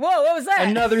 whoa, what was that?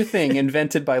 Another thing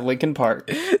invented by Linkin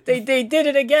Park. They did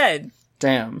it again.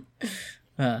 Damn.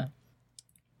 Yeah,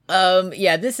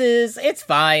 it's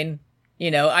fine.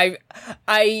 I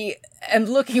am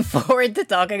looking forward to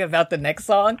talking about the next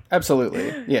song.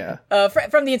 Absolutely. Yeah.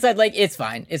 From the Inside, like, it's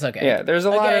fine. It's okay. Yeah, there's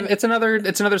a lot of it's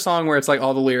another song where it's like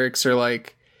all the lyrics are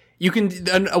like you can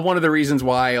one of the reasons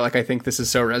why like I think this is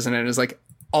so resonant is like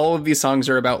all of these songs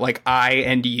are about like I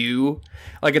and you.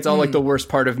 Like it's all like the worst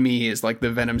part of me is like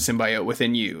the Venom symbiote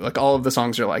within you. Like all of the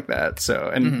songs are like that. So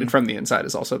and From the Inside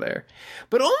is also there.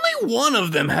 But only one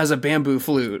of them has a bamboo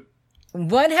flute.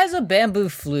 One has a bamboo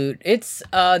flute. It's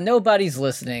Nobody's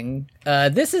Listening.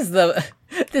 This is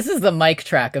the mic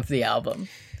track of the album.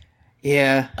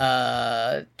 Yeah.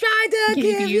 Try to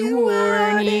give you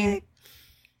warning.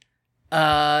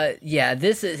 Yeah,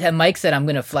 this is Mike said I'm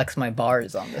gonna flex my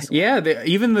bars on this one. Yeah,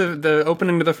 even the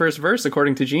opening to the first verse,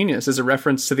 according to Genius, is a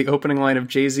reference to the opening line of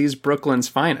Jay-Z's Brooklyn's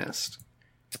Finest.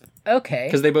 Okay.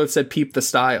 Because they both said peep the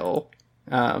style.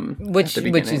 Which is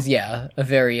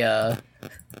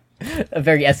a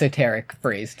very esoteric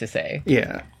phrase to say.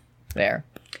 Yeah. There.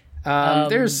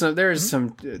 There's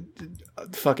some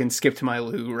fucking Skip to My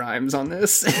Lou rhymes on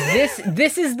this.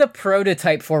 This is the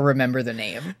prototype for Remember the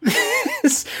Name.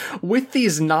 With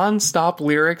these non-stop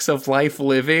lyrics of life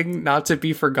living, not to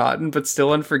be forgotten but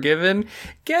still unforgiven.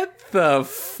 Get the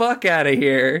fuck out of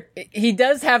here. He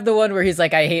does have the one where he's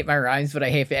like, I hate my rhymes, but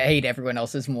I hate everyone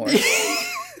else's more. You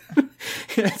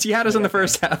had us in the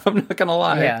first half, I'm not gonna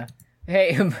lie. Yeah.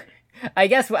 Hey, I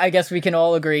guess we can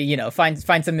all agree, find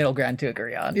some middle ground to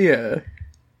agree on. Yeah.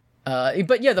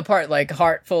 But yeah, the part like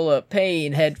heart full of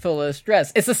pain, head full of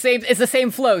stress. It's the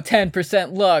same flow.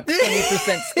 10% luck,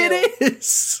 20% skill. It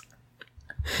is.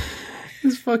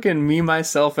 This fucking me,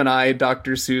 myself, and I,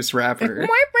 Dr. Seuss rapper.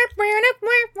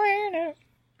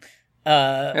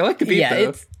 I like the beat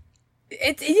though.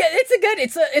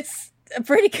 It's a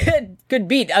pretty good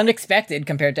beat, unexpected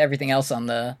compared to everything else on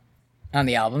the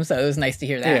album. So it was nice to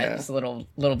hear that. Yeah. Just a little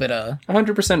bit of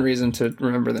 100% reason to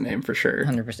remember the name for sure.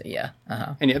 100%, yeah.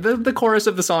 Uh-huh. And yeah, the chorus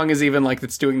of the song is even like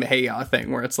it's doing the hey ya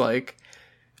thing where it's like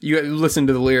you listen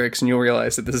to the lyrics and you'll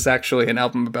realize that this is actually an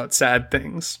album about sad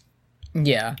things.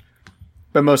 Yeah.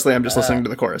 But mostly I'm just listening to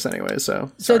the chorus anyway,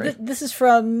 so sorry. This is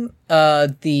from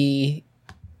the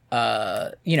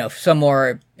some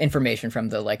more information from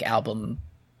the like album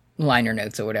liner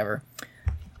notes or whatever.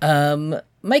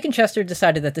 Mike and Chester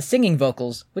decided that the singing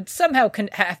vocals would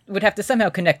have to somehow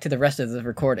connect to the rest of the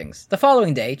recordings. The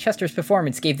following day, Chester's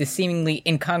performance gave the seemingly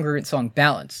incongruent song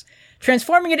balance,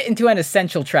 transforming it into an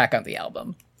essential track on the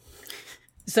album.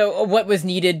 So what was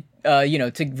needed,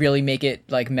 to really make it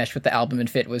like mesh with the album and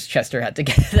fit was Chester had to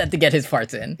get his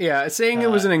parts in. Yeah, saying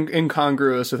it was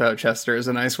incongruous without Chester is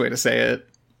a nice way to say it.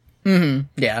 Mm-hmm.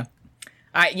 Yeah.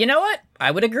 You know what? I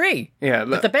would agree. Yeah,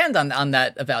 with the band on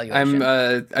that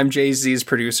evaluation. I'm Jay-Z's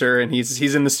producer, and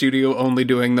he's in the studio only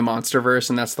doing the Monsterverse,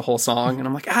 and that's the whole song. And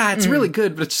I'm like, it's really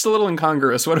good, but it's just a little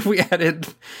incongruous. What if we added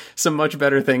some much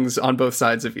better things on both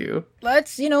sides of you?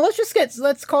 Let's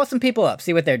call some people up,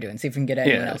 see what they're doing, see if we can get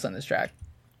anyone else on this track.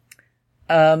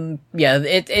 The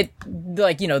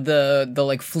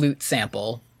like flute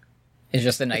sample is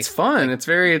just a nice. It's fun. It's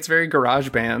very garage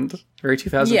band, very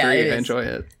 2003. Yeah, I enjoy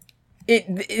it.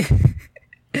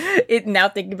 It now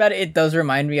thinking about it, it does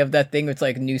remind me of that thing with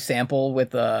like new sample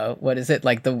with what is it,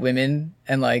 like the women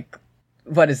and like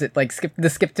what is it, like skip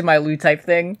to my Lou type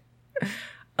thing,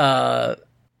 like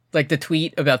the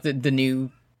tweet about the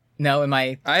new. No, am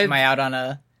I out on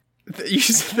a? You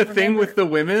said the thing with the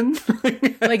women,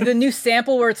 like the new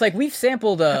sample where it's like we've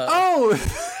sampled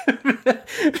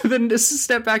then just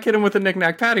step back, hit him with a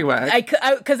knick-knack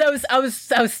paddywhack. Because I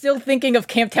was still thinking of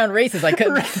Camptown Races. I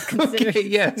couldn't consider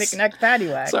knick-knack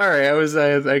paddywhack. Sorry,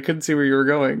 I couldn't see where you were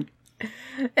going.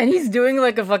 And he's doing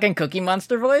like a fucking Cookie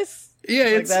Monster voice.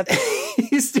 Yeah, like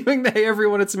he's doing the "Hey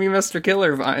everyone, it's me, Mr.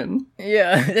 Killer" vine.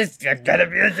 Yeah, it's gotta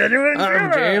be a genuine.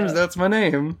 I'm James. That's my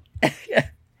name. Yeah,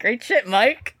 great shit,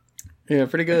 Mike. Yeah,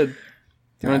 pretty good.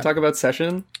 Do you want to talk about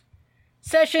Session?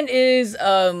 Session is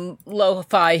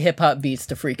lo-fi hip-hop beats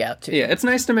to freak out to. Yeah, it's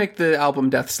nice to make the album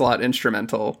Death Slot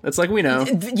instrumental. It's like, we know.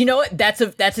 You know what? That's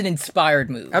an inspired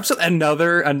move. Absolutely.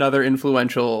 Another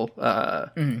influential,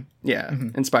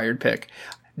 inspired pick.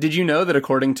 Did you know that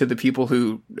according to the people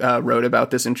who wrote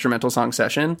about this instrumental song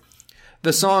Session,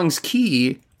 the song's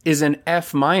key is an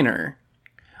F minor,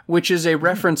 which is a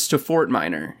reference to Fort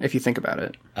Minor, if you think about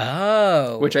it.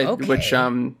 Oh, which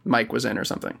Mike was in or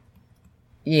something.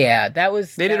 Yeah, that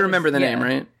was... They did Remember the Name,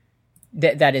 right?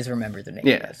 That is Remember the Name,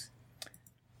 yes.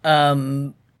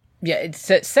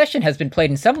 Session has been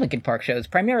played in some Linkin Park shows,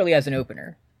 primarily as an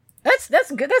opener. That's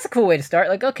good. That's a cool way to start.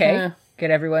 Like, okay, get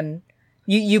everyone...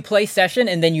 You play Session,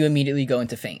 and then you immediately go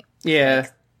into Faint. Yeah.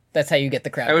 Like, that's how you get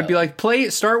the crowd I would be like,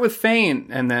 start with Faint,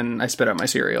 and then I spit out my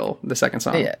cereal, the second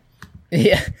song.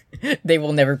 Yeah. They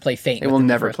will never play Faint. They will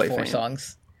never play Faint.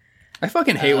 Songs. I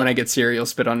fucking hate when I get cereal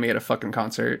spit on me at a fucking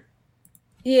concert.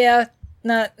 Yeah,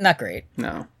 not great.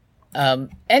 No. And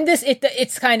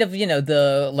it's kind of,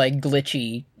 the like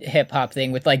glitchy hip hop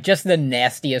thing with like just the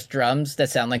nastiest drums that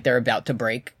sound like they're about to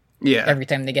break. Yeah. Every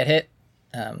time they get hit.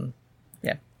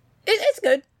 Yeah. It's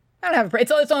good. I don't have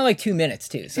it's only like 2 minutes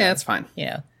too. So, yeah, it's fine.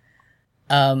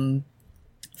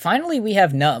 Finally we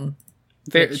have Numb.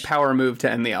 Power move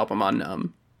to end the album on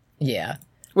Numb. Yeah.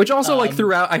 Which also like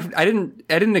throughout I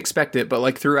didn't expect it, but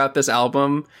like throughout this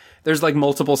album there's like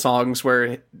multiple songs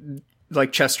where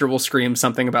like Chester will scream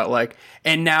something about like,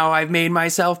 and now I've made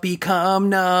myself become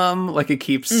numb. Like it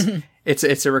keeps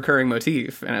it's a recurring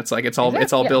motif, and it's like it's all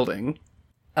building.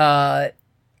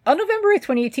 On November 8th,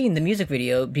 2018, the music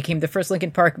video became the first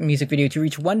Linkin Park music video to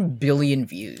reach 1 billion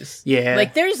views. Yeah.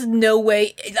 Like there's no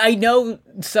way. I know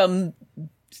some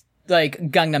like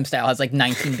Gangnam Style has like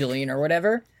 19 billion or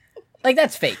whatever. Like,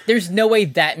 that's fake. There's no way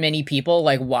that many people,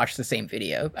 like, watch the same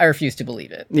video. I refuse to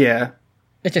believe it. Yeah.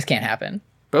 It just can't happen.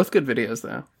 Both good videos,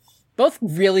 though. Both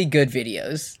really good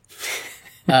videos.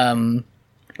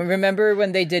 Remember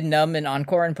when they did Numb and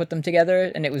Encore and put them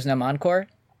together, and it was Numb Encore?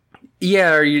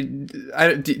 Yeah,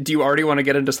 do you already want to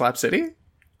get into Slap City?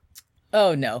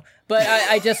 Oh, no. But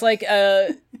I just, like,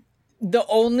 the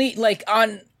only, like,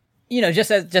 on... just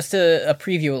to a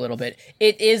preview a little bit,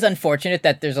 it is unfortunate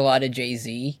that there's a lot of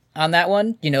Jay-Z on that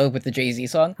one, with the Jay-Z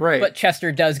song. Right. But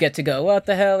Chester does get to go, what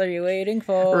the hell are you waiting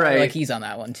for? Right. Like, he's on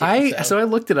that one, too. So I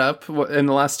looked it up in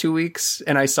the last 2 weeks,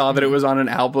 and I saw that it was on an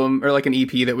album, or like an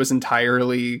EP that was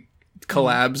entirely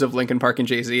collabs of Linkin Park and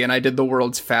Jay-Z, and I did the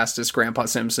world's fastest Grandpa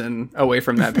Simpson away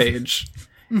from that page.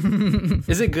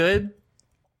 Is it good?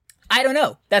 I don't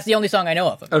know. That's the only song I know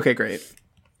of him. Okay, great.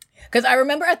 Because I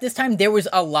remember at this time there was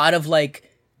a lot of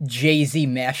like Jay-Z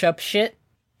mashup shit,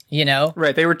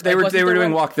 Right, they were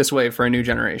doing Walk This Way for a new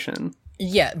generation.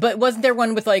 Yeah, but wasn't there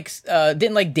one with like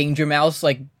didn't like Danger Mouse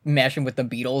like mash him with the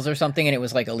Beatles or something, and it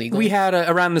was like illegal? We had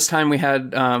around this time we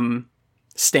had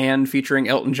Stand featuring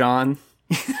Elton John.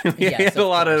 He Yes, had a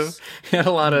lot course. of he had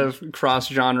a lot of cross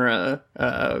genre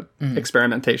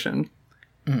experimentation.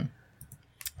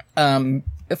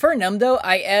 For Numb though,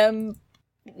 I am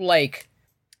like,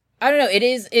 I don't know.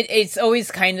 It's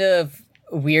always kind of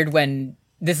weird when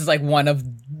this is like one of,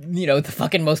 you know, the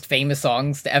fucking most famous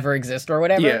songs to ever exist or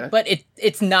whatever. Yeah. But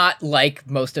it's not like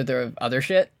most of their other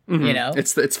shit. You know,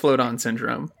 It's Float On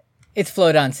Syndrome. it's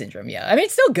Float On Syndrome. Yeah, I mean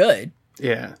it's still good.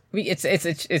 Yeah.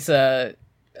 It's a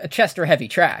Chester heavy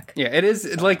track. Yeah, it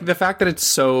is like the fact that it's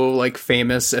so like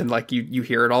famous and like you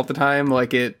hear it all the time,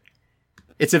 like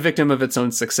it's a victim of its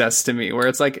own success to me, where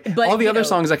it's like But, all the you other know-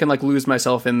 songs I can like lose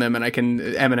myself in them, and I can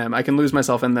lose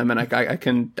myself in them, and I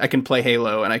can play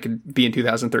Halo and I could be in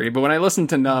 2003. But when I listen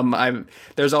to Numb,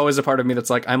 there's always a part of me that's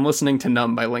like, I'm listening to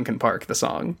Numb by Linkin Park, the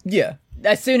song. Yeah.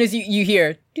 As soon as you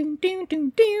hear doom doom doom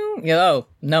doom, you know, oh,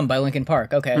 Numb by Linkin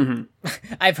Park. Okay.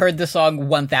 I've heard the song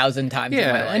 1,000 times in my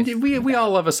Yeah, life. and we all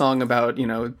love a song about, you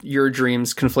know, your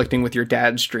dreams conflicting with your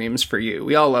dad's dreams for you.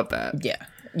 We all love that. Yeah.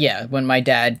 Yeah, when my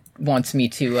dad wants me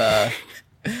to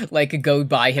like go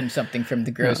buy him something from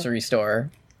the grocery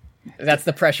store. That's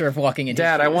the pressure of walking into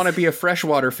Dad, I want to be a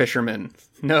freshwater fisherman.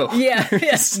 No. Yeah,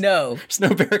 yes, no. There's no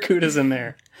barracudas in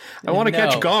there. I want to No.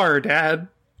 catch gar, Dad.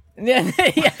 Yeah.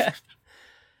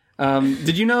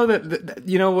 Did you know that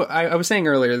you know, I was saying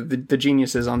earlier, the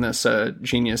geniuses on this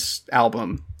Genius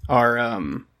album are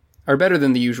better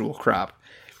than the usual crop.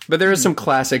 But there is some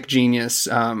classic Genius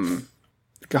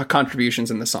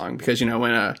contributions in the song, because, you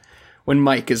know, when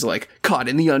Mike is like, caught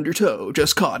in the undertow,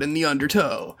 just caught in the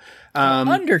undertow.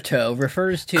 Undertow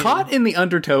refers to Caught in the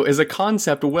undertow is a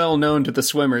concept well known to the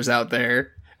swimmers out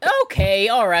there Okay,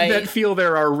 all right. that feel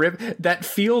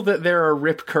that there are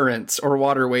rip currents or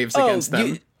water waves against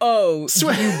them.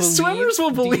 Swimmers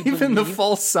will believe in the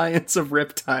false science of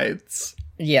rip tides.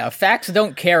 Yeah, facts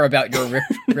don't care about your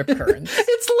rip currents.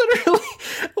 It's literally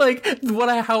like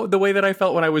the way that I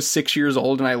felt when I was 6 years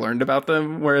old and I learned about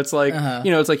them, where it's like, you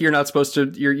know, it's like you're not supposed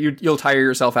to, you'll tire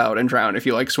yourself out and drown if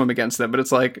you like swim against them, but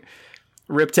it's like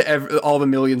rip to all the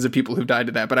millions of people who've died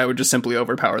to that, but I would just simply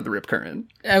overpower the rip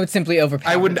current. I would simply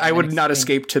overpower. I would not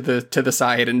escape to the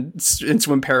side and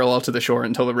swim parallel to the shore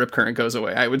until the rip current goes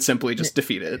away. I would simply just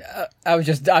defeat it. I would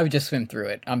just swim through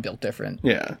it. I'm built different.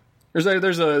 Yeah. There's a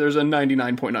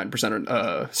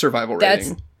 99.9% survival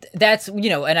rating. That's you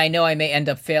know, and I know I may end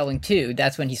up failing too.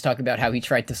 That's when he's talking about how he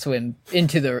tried to swim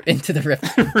into the rip Right.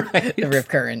 the rip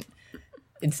current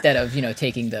instead of, you know,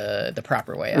 taking the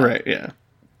proper way out. Right, yeah.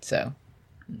 So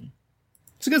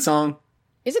It's a good song.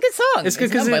 it's a good song. It's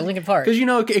good done by Linkin Park. Because, you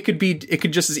know, it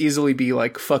could just as easily be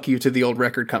like "fuck you" to the old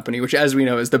record company, which, as we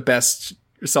know, is the best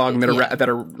song that that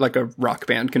a like a rock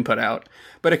band can put out.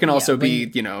 But it can also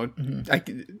be, you know,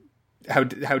 how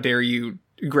dare you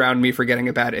ground me for getting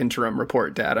a bad interim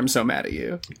report, Dad? I'm so mad at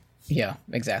you. Yeah,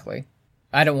 exactly.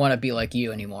 I don't want to be like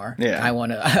you anymore. Yeah. I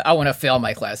want to fail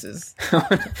my classes.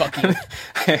 Fuck you.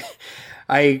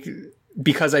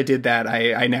 Because I did that,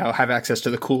 I now have access to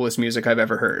the coolest music I've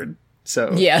ever heard.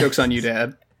 So Yeah. joke's on you,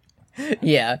 Dad.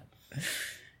 Yeah.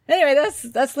 Anyway,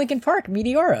 that's Linkin Park,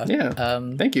 Meteora. Yeah.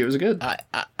 Thank you. It was good.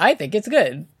 I think it's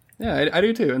good. Yeah, I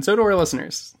do too. And so do our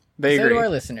listeners. They So agree. do our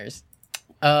listeners.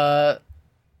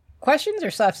 Questions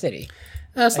or Slap City?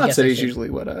 Slap guess City I is should- usually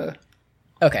what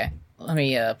Okay, let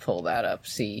me pull that up.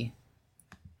 See.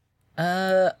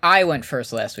 I went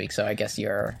first last week, so I guess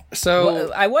you're. So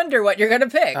Well, I wonder what you're gonna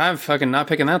pick. I'm fucking not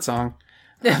picking that song.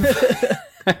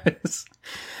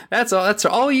 That's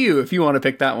all you if you want to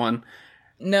pick that one.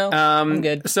 No, I'm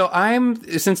good. So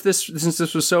since this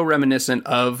was so reminiscent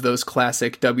of those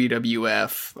classic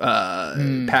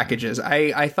WWF packages,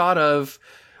 I thought of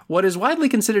what is widely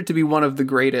considered to be one of the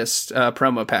greatest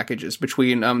promo packages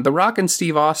between The Rock and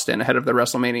Steve Austin ahead of the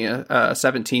WrestleMania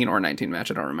 17 or 19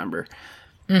 match. I don't remember.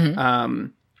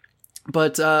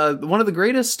 But one of the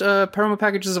greatest promo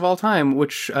packages of all time,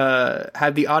 which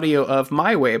had the audio of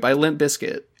 "My Way" by Limp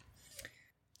Bizkit.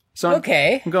 So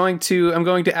Okay. I'm going to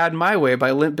add "My Way"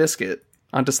 by Limp Bizkit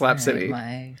onto Slap City.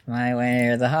 My way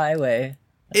or the highway.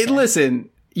 Listen,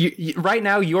 you right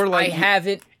now you're like I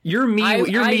haven't. you're me. I-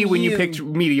 You're me I when you knew- picked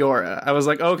Meteora. I was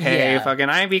like, okay, Yeah. fucking,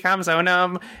 I become so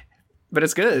numb, but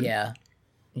it's good. Yeah.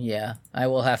 I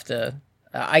will have to.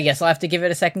 I guess I'll have to give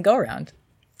it a second go around.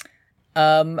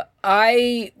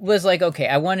 I was like, okay,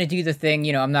 I want to do the thing.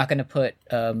 You know, I'm not going to put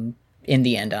 "In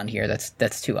the End" on here.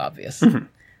 That's too obvious.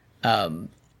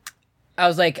 I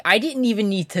was like, I didn't even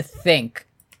need to think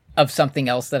of something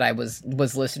else that I was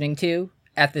listening to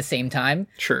at the same time.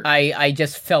 Sure. I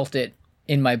just felt it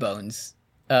in my bones.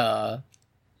 And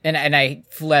I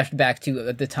flashed back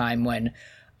to the time when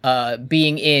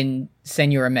being in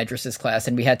Senora Medrus's class,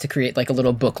 and we had to create like a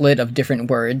little booklet of different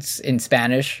words in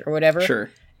Spanish or whatever. Sure.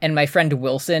 And my friend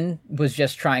Wilson was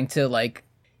just trying to like,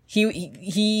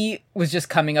 he was just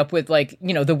coming up with like,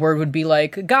 you know, the word would be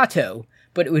like gato,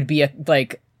 but it would be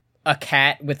a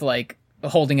cat with like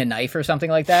holding a knife or something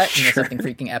like that. You know, something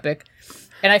freaking epic.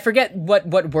 And I forget what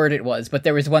word it was, but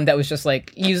there was one that was just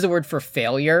like, use the word for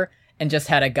failure and just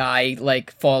had a guy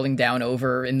like falling down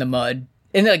over in the mud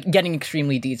and like getting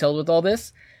extremely detailed with all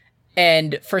this.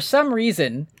 And for some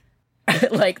reason,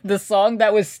 like the song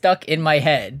that was stuck in my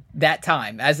head that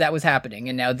time as that was happening,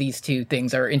 and now these two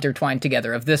things are intertwined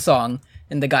together, of this song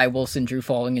and the guy Wilson drew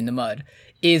falling in the mud,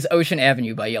 is Ocean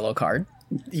Avenue by Yellow Card.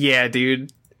 Yeah,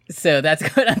 dude. So that's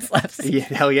good on Slapstick. Yeah,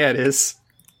 hell yeah, it is.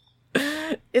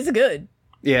 It's good.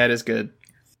 Yeah, it is good.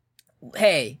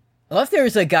 Hey, well, if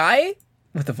there's a guy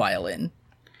with a violin,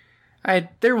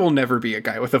 There will never be a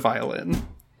guy with a violin.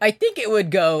 I think it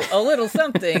would go a little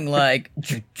something like...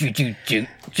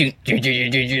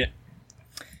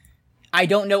 I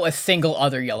don't know a single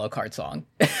other Yellow Card song.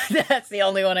 That's the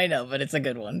only one I know, but it's a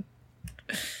good one.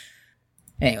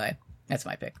 Anyway, that's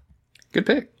my pick. Good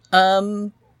pick.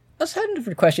 Let's head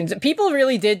into questions. People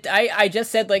really did... I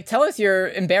just said, like, tell us your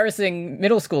embarrassing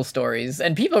middle school stories,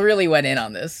 and people really went in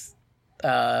on this.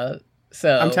 So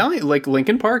I'm telling you, like,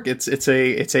 Linkin Park, it's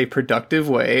a productive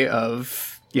way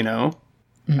of, you know...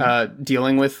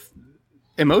 dealing with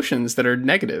emotions that are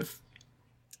negative.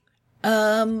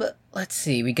 Let's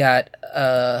see. We got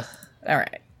all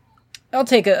right. I'll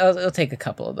take a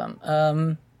couple of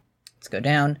them. Let's go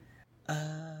down.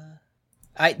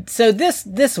 So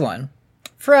this one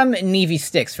from Nevy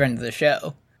Sticks, friend of the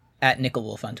show, at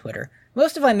Nickelwolf on Twitter.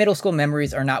 Most of my middle school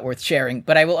memories are not worth sharing,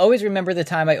 but I will always remember the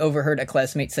time I overheard a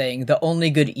classmate saying the only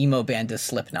good emo band is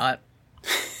Slipknot.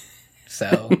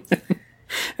 So.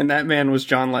 And that man was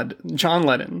John Lennon.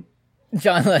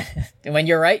 John Lennon. When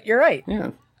you're right, you're right.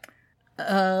 Yeah.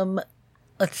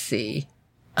 Let's see.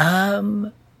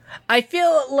 I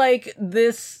feel like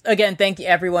this, again, thank you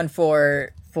everyone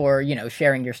for, you know,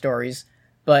 sharing your stories,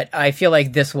 but I feel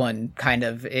like this one kind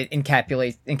of it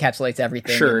encapsulates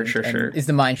everything. Sure. Is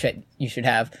the mindset you should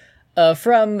have.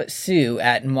 From Sue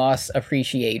at Moss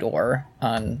Appreciator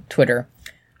on Twitter.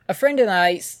 A friend and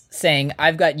I sang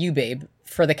I've Got You, Babe,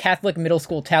 for the Catholic middle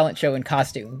school talent show in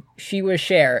costume. She was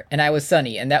Cher, and I was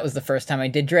Sunny, and that was the first time I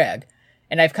did drag.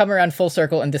 And I've come around full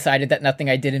circle and decided that nothing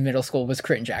I did in middle school was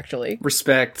cringe, actually.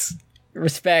 Respect.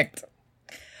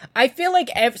 I feel like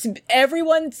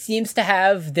everyone seems to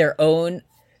have their own...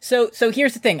 So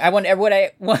here's the thing.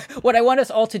 What I want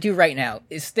us all to do right now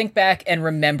is think back and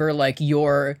remember, like,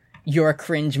 your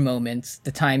cringe moments,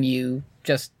 the time you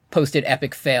just posted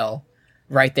epic fail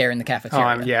right there in the cafeteria.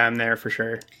 I'm there for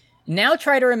sure. Now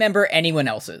try to remember anyone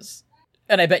else's.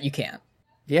 And I bet you can't.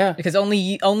 Yeah. Because only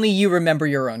you remember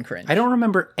your own cringe. I don't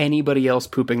remember anybody else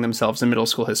pooping themselves in middle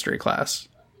school history class.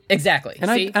 Exactly. And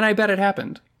I bet it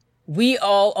happened. We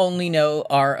all only know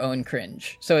our own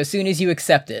cringe. So as soon as you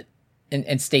accept it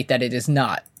and state that it is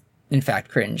not, in fact,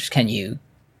 cringe, can you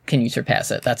surpass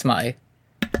it? That's my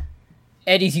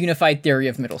Eddie's unified theory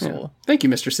of middle school. Yeah. Thank you,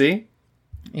 Mr. C.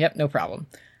 Yep, no problem.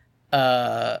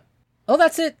 Well,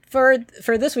 that's it for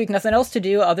this week. Nothing else to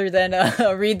do other than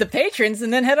read the patrons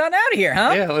and then head on out of here,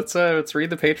 huh? Yeah, let's read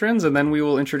the patrons, and then we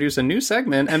will introduce a new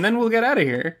segment, and then we'll get out of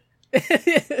here.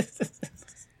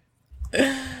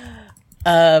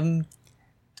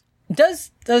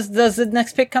 Does the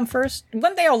next pick come first?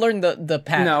 When they all learn the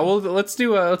pattern? No, well, let's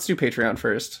do Patreon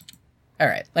first. All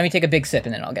right, let me take a big sip,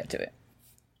 and then I'll get to it.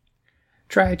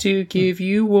 Try to give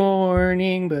you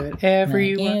warning, but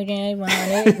everyone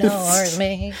ignores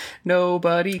me.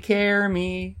 Nobody care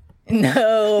me.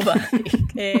 Nobody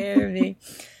care me.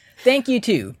 Thank you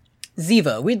to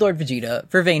Ziva, Weedlord Vegeta,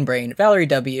 Vervain Brain, Valerie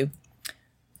W.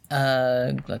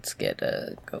 Let's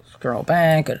go scroll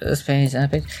back, go to this page,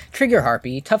 that page. Trigger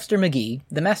Harpy, Tuffster McGee,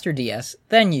 The Master DS,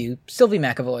 Then You, Sylvie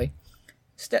McAvoy,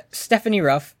 Stephanie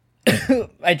Ruff.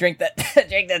 I drank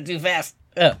that too fast.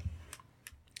 Ugh.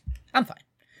 I'm fine.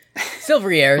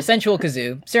 Silverier, Sensual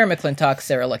Kazoo, Sarah McClintock,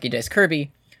 Sarah Lucky Dice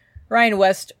Kirby, Ryan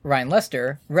West, Ryan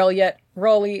Lester, Reliet,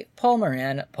 Rowley, Paul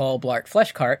Moran, Paul Blart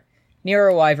Fleshcart,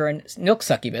 Nero Wyvern, Milk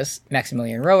Succubus,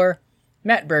 Maximilian Rower,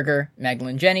 Matt Berger,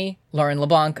 Magdalene Jenny, Lauren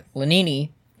LeBlanc, Lanini,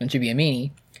 Don't You Be a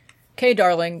Meanie, Kay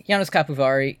Darling, Janos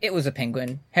Capuvari, It Was a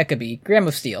Penguin, Heckabee, Graham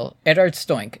of Steel, Edard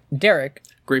Stoink, Derek,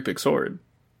 Great Big Sword,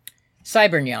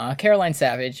 Cybernya, Caroline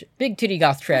Savage, Big Titty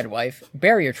Goth Tradwife,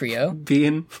 Barrier Trio,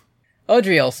 Bean,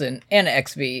 Audrey Olson, Anna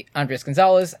XB, Andres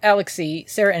Gonzalez, Alex C.,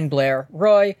 Sarah N. Blair,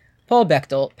 Roy, Paul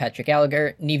Bechtel, Patrick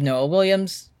Gallagher, Neve Noah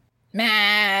Williams,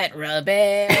 Matt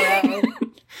Ribeiro,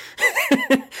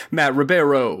 Matt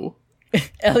Ribeiro.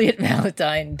 Elliot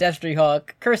Valentine, Destry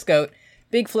Hawk, Curse Goat,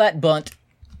 Big Flat Bunt,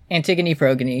 Antigone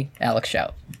Progony, Alex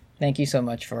Shout. Thank you so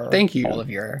much for all of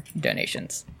your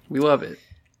donations. We love it.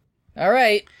 All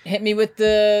right, hit me with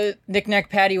the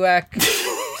knick-knack paddywhack.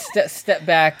 Step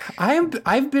back.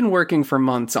 I've been working for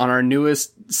months on our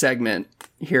newest segment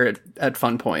here at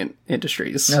Funpoint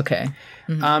Industries. Okay,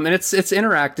 and it's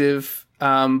interactive.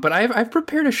 But I've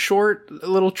prepared a short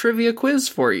little trivia quiz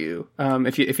for you.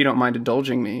 If you don't mind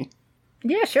indulging me.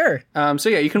 Yeah, sure. So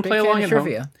yeah, you can play along at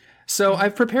trivia. Home. So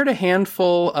I've prepared a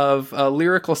handful of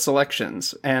lyrical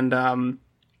selections, and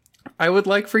I would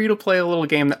like for you to play a little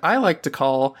game that I like to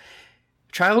call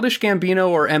Childish Gambino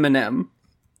or Eminem.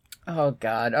 Oh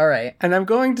God! All right. And I'm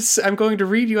going to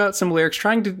read you out some lyrics,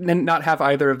 trying to not have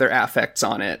either of their affects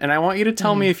on it. And I want you to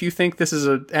tell me if you think this is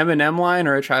an Eminem line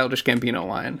or a Childish Gambino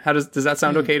line. How does that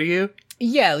sound okay to you?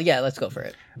 Yeah. Let's go for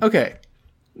it. Okay.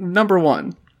 Number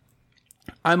 1.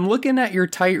 I'm looking at your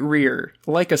tight rear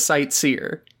like a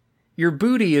sightseer. Your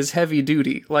booty is heavy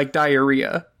duty like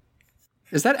diarrhea.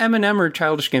 Is that Eminem or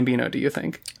Childish Gambino, do you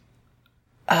think?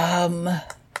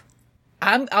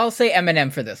 I'll say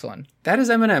Eminem for this one. That is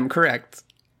Eminem, correct.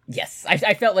 Yes,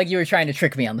 I felt like you were trying to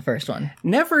trick me on the first one.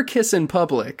 Never kiss in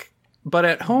public, but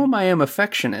at home I am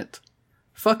affectionate.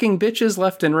 Fucking bitches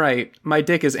left and right, my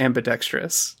dick is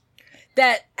ambidextrous.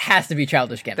 That has to be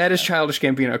Childish Gambino. That is Childish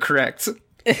Gambino, correct.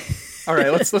 All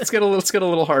right, let's get a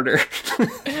little harder.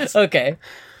 Okay.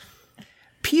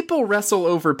 People wrestle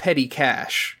over petty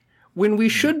cash when we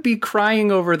should be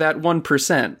crying over that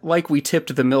 1% like we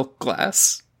tipped the milk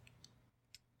glass.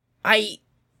 I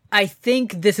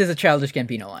think this is a Childish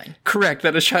Gambino line. Correct,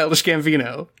 that is Childish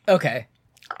Gambino. Okay.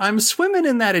 I'm swimming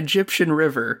in that Egyptian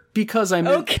river because I'm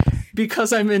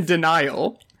in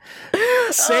denial.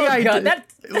 Sorry,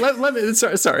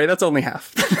 that's only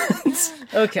half.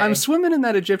 Okay. I'm swimming in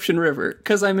that Egyptian river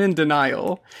because I'm in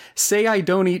denial. Say I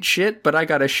don't eat shit, but I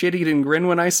got a shit-eating grin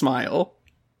when I smile.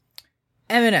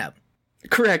 Eminem.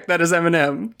 Correct, that is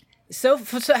Eminem. So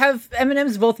have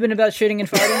Eminems both been about shitting and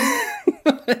farting?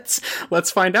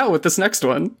 Let's find out with this next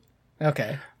one.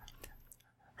 Okay.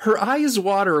 Her eyes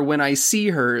water when I see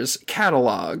hers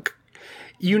catalog.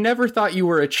 You never thought you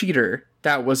were a cheater,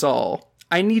 that was all.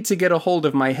 I need to get a hold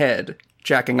of my head,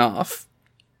 jacking off.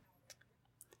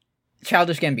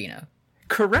 Childish Gambino.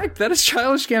 Correct, that is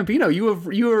Childish Gambino.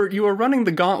 You are running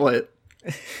the gauntlet.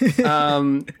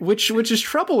 Which is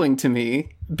troubling to me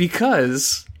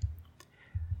because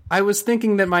I was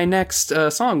thinking that my next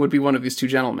song would be one of these two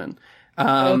gentlemen.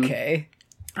 Okay.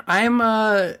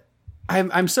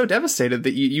 I'm so devastated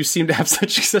that you seem to have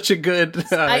such a good.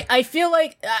 I feel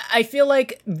like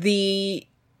the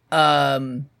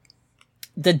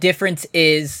difference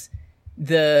is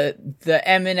the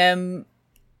Eminem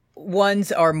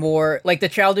ones are more like the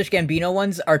Childish Gambino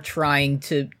ones are trying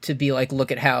to be like,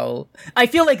 look at how I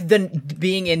feel like the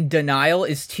being in denial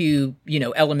is too,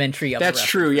 elementary. That's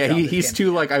true. Yeah, he's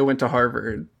too like I went to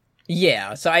Harvard.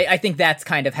 Yeah, so I think that's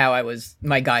kind of how I was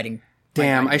my guiding.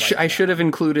 Damn, I should have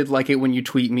included like it when you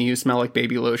tweet me. You smell like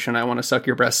baby lotion. I want to suck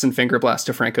your breasts and finger blast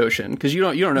to Frank Ocean because you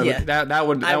don't know that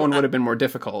one would have been more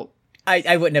difficult.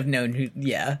 I wouldn't have known who.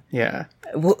 Yeah. Yeah.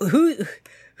 Who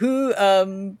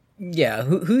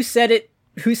said it?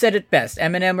 Who said it best?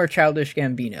 Eminem or Childish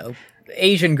Gambino?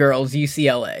 Asian girls,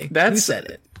 UCLA. Who said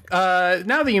it?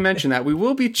 Now that you mention that, we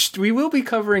will be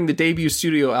covering the debut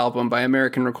studio album by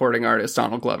American recording artist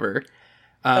Donald Glover,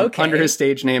 under his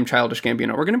stage name Childish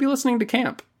Gambino. We're going to be listening to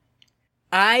Camp.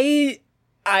 I'm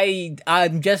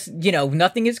just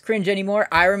nothing is cringe anymore.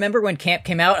 I remember when Camp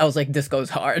came out, I was like, this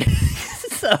goes hard.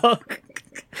 So.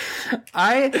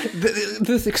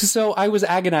 So I was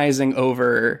agonizing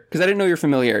over because I didn't know your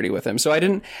familiarity with him, so I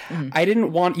didn't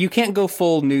want. You can't go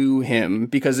full new him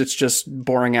because it's just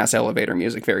boring ass elevator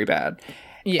music, very bad.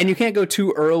 Yeah. And you can't go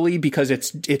too early because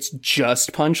it's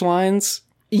just punchlines.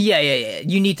 Yeah.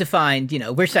 You need to find,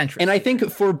 we're centrist. And I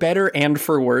think for better and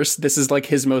for worse, this is like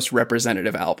his most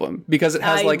representative album because it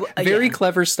has very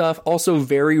clever stuff, also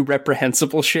very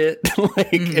reprehensible shit.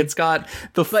 It's got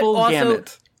the full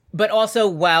gamut. But also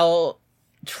while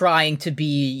trying to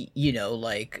be,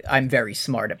 I'm very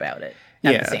smart about it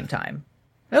at the same time.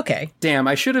 Okay. Damn,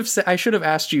 I should have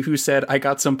asked you who said I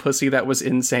got some pussy that was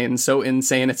insane, so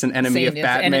insane it's an enemy of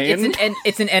Batman.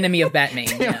 It's an enemy of Batman.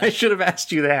 Damn, yeah. I should have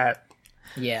asked you that.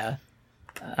 Yeah.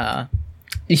 But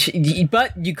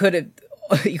you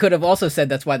could have also said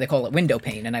that's why they call it window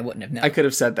pane, and I wouldn't have known. I could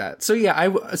have said that. So yeah, I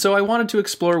wanted to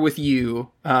explore with you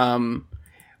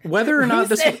whether or not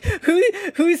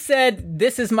who said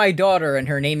this is my daughter and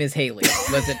her name is Haley?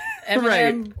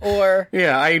 Eminem or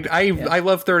Yeah, I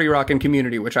love 30 Rock and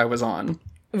Community, which I was on.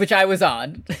 which I was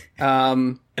on.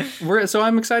 So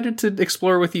I'm excited to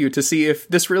explore with you to see if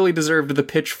this really deserved the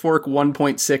Pitchfork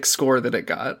 1.6 score that it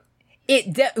got.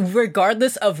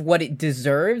 Regardless of what it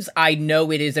deserves, I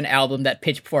know it is an album that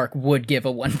Pitchfork would give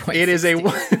a 1.6. It is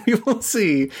we will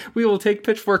see. We will take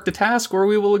Pitchfork to task, or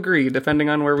we will agree, depending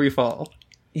on where we fall.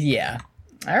 Yeah.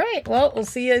 All right. Well, we'll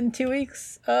see you in 2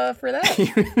 weeks for that.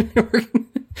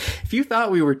 If you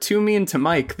thought we were too mean to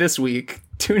Mike this week,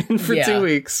 tune in for 2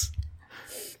 weeks.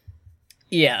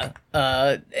 Yeah.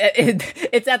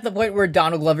 It's at the point where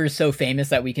Donald Glover's so famous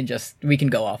that we can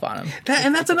go off on him.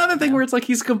 That's another thing where it's like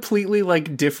he's completely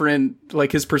like different,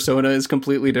 like his persona is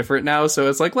completely different now, so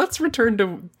it's like let's return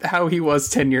to how he was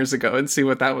 10 years ago and see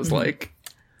what that was like.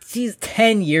 He's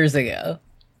 10 years ago.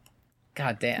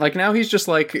 God damn. Like now he's just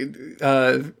like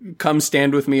come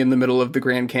stand with me in the middle of the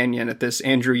Grand Canyon at this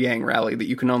Andrew Yang rally that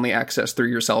you can only access through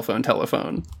your cell phone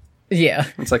telephone. Yeah.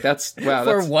 It's like that's wow,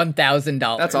 for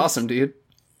 $1,000. That's awesome, dude.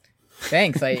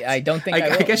 Thanks. I don't think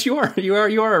I I guess you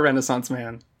are a Renaissance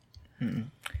man.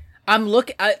 I'm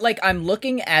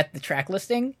looking at the track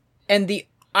listing, and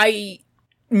I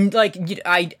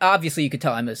obviously you could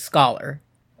tell I'm a scholar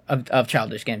of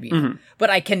Childish Gambino, but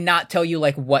I cannot tell you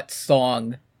like what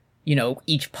song,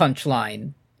 each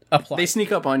punchline applies. They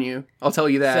sneak up on you. I'll tell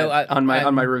you that on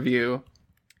my review.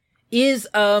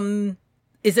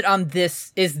 Is it on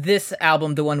this? Is this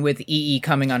album the one with EE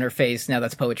coming on her face? Now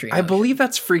that's Poetry. I believe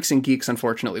that's Freaks and Geeks,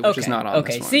 unfortunately, which is not on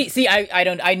this one. See,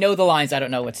 I know the lines. I don't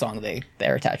know what song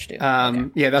they're attached to.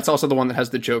 Yeah, that's also the one that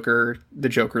has the Joker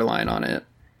line on it.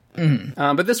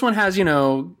 But this one has,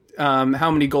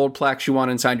 how many gold plaques you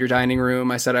want inside your dining room.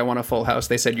 I said I want a full house.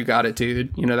 They said you got it,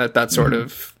 dude. That sort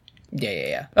of.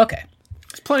 Yeah. Okay.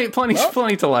 It's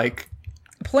plenty to like.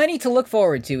 Plenty to look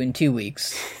forward to in 2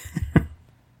 weeks.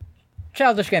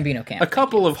 Childish Gambino camp. A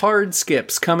couple of hard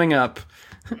skips coming up.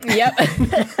 Yep.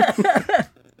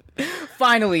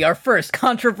 Finally, our first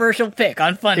controversial pick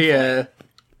on Fun. Yeah.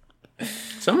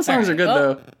 Some of the songs are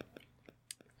good,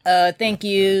 though. Thank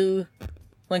you,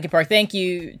 Linkin Park. Thank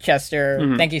you,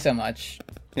 Chester. Thank you so much.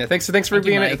 Yeah, thanks for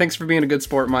being a good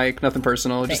sport, Mike. Nothing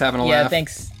personal, just having a laugh. Yeah,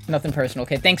 thanks. Nothing personal.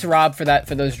 Okay, thanks, Rob, for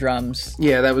those drums.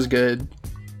 Yeah, that was good.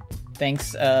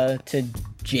 Thanks to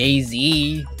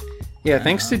Jay-Z. Yeah,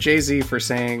 thanks to Jay-Z for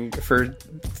showing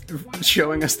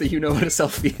us that you know what a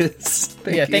selfie is.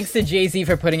 Thanks to Jay-Z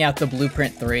for putting out the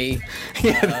Blueprint 3.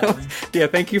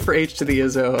 Thank you for H to the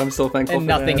Izzo. I'm still thankful and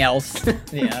for nothing that. else.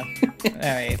 Yeah. All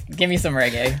right, give me some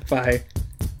reggae. Bye.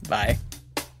 Bye.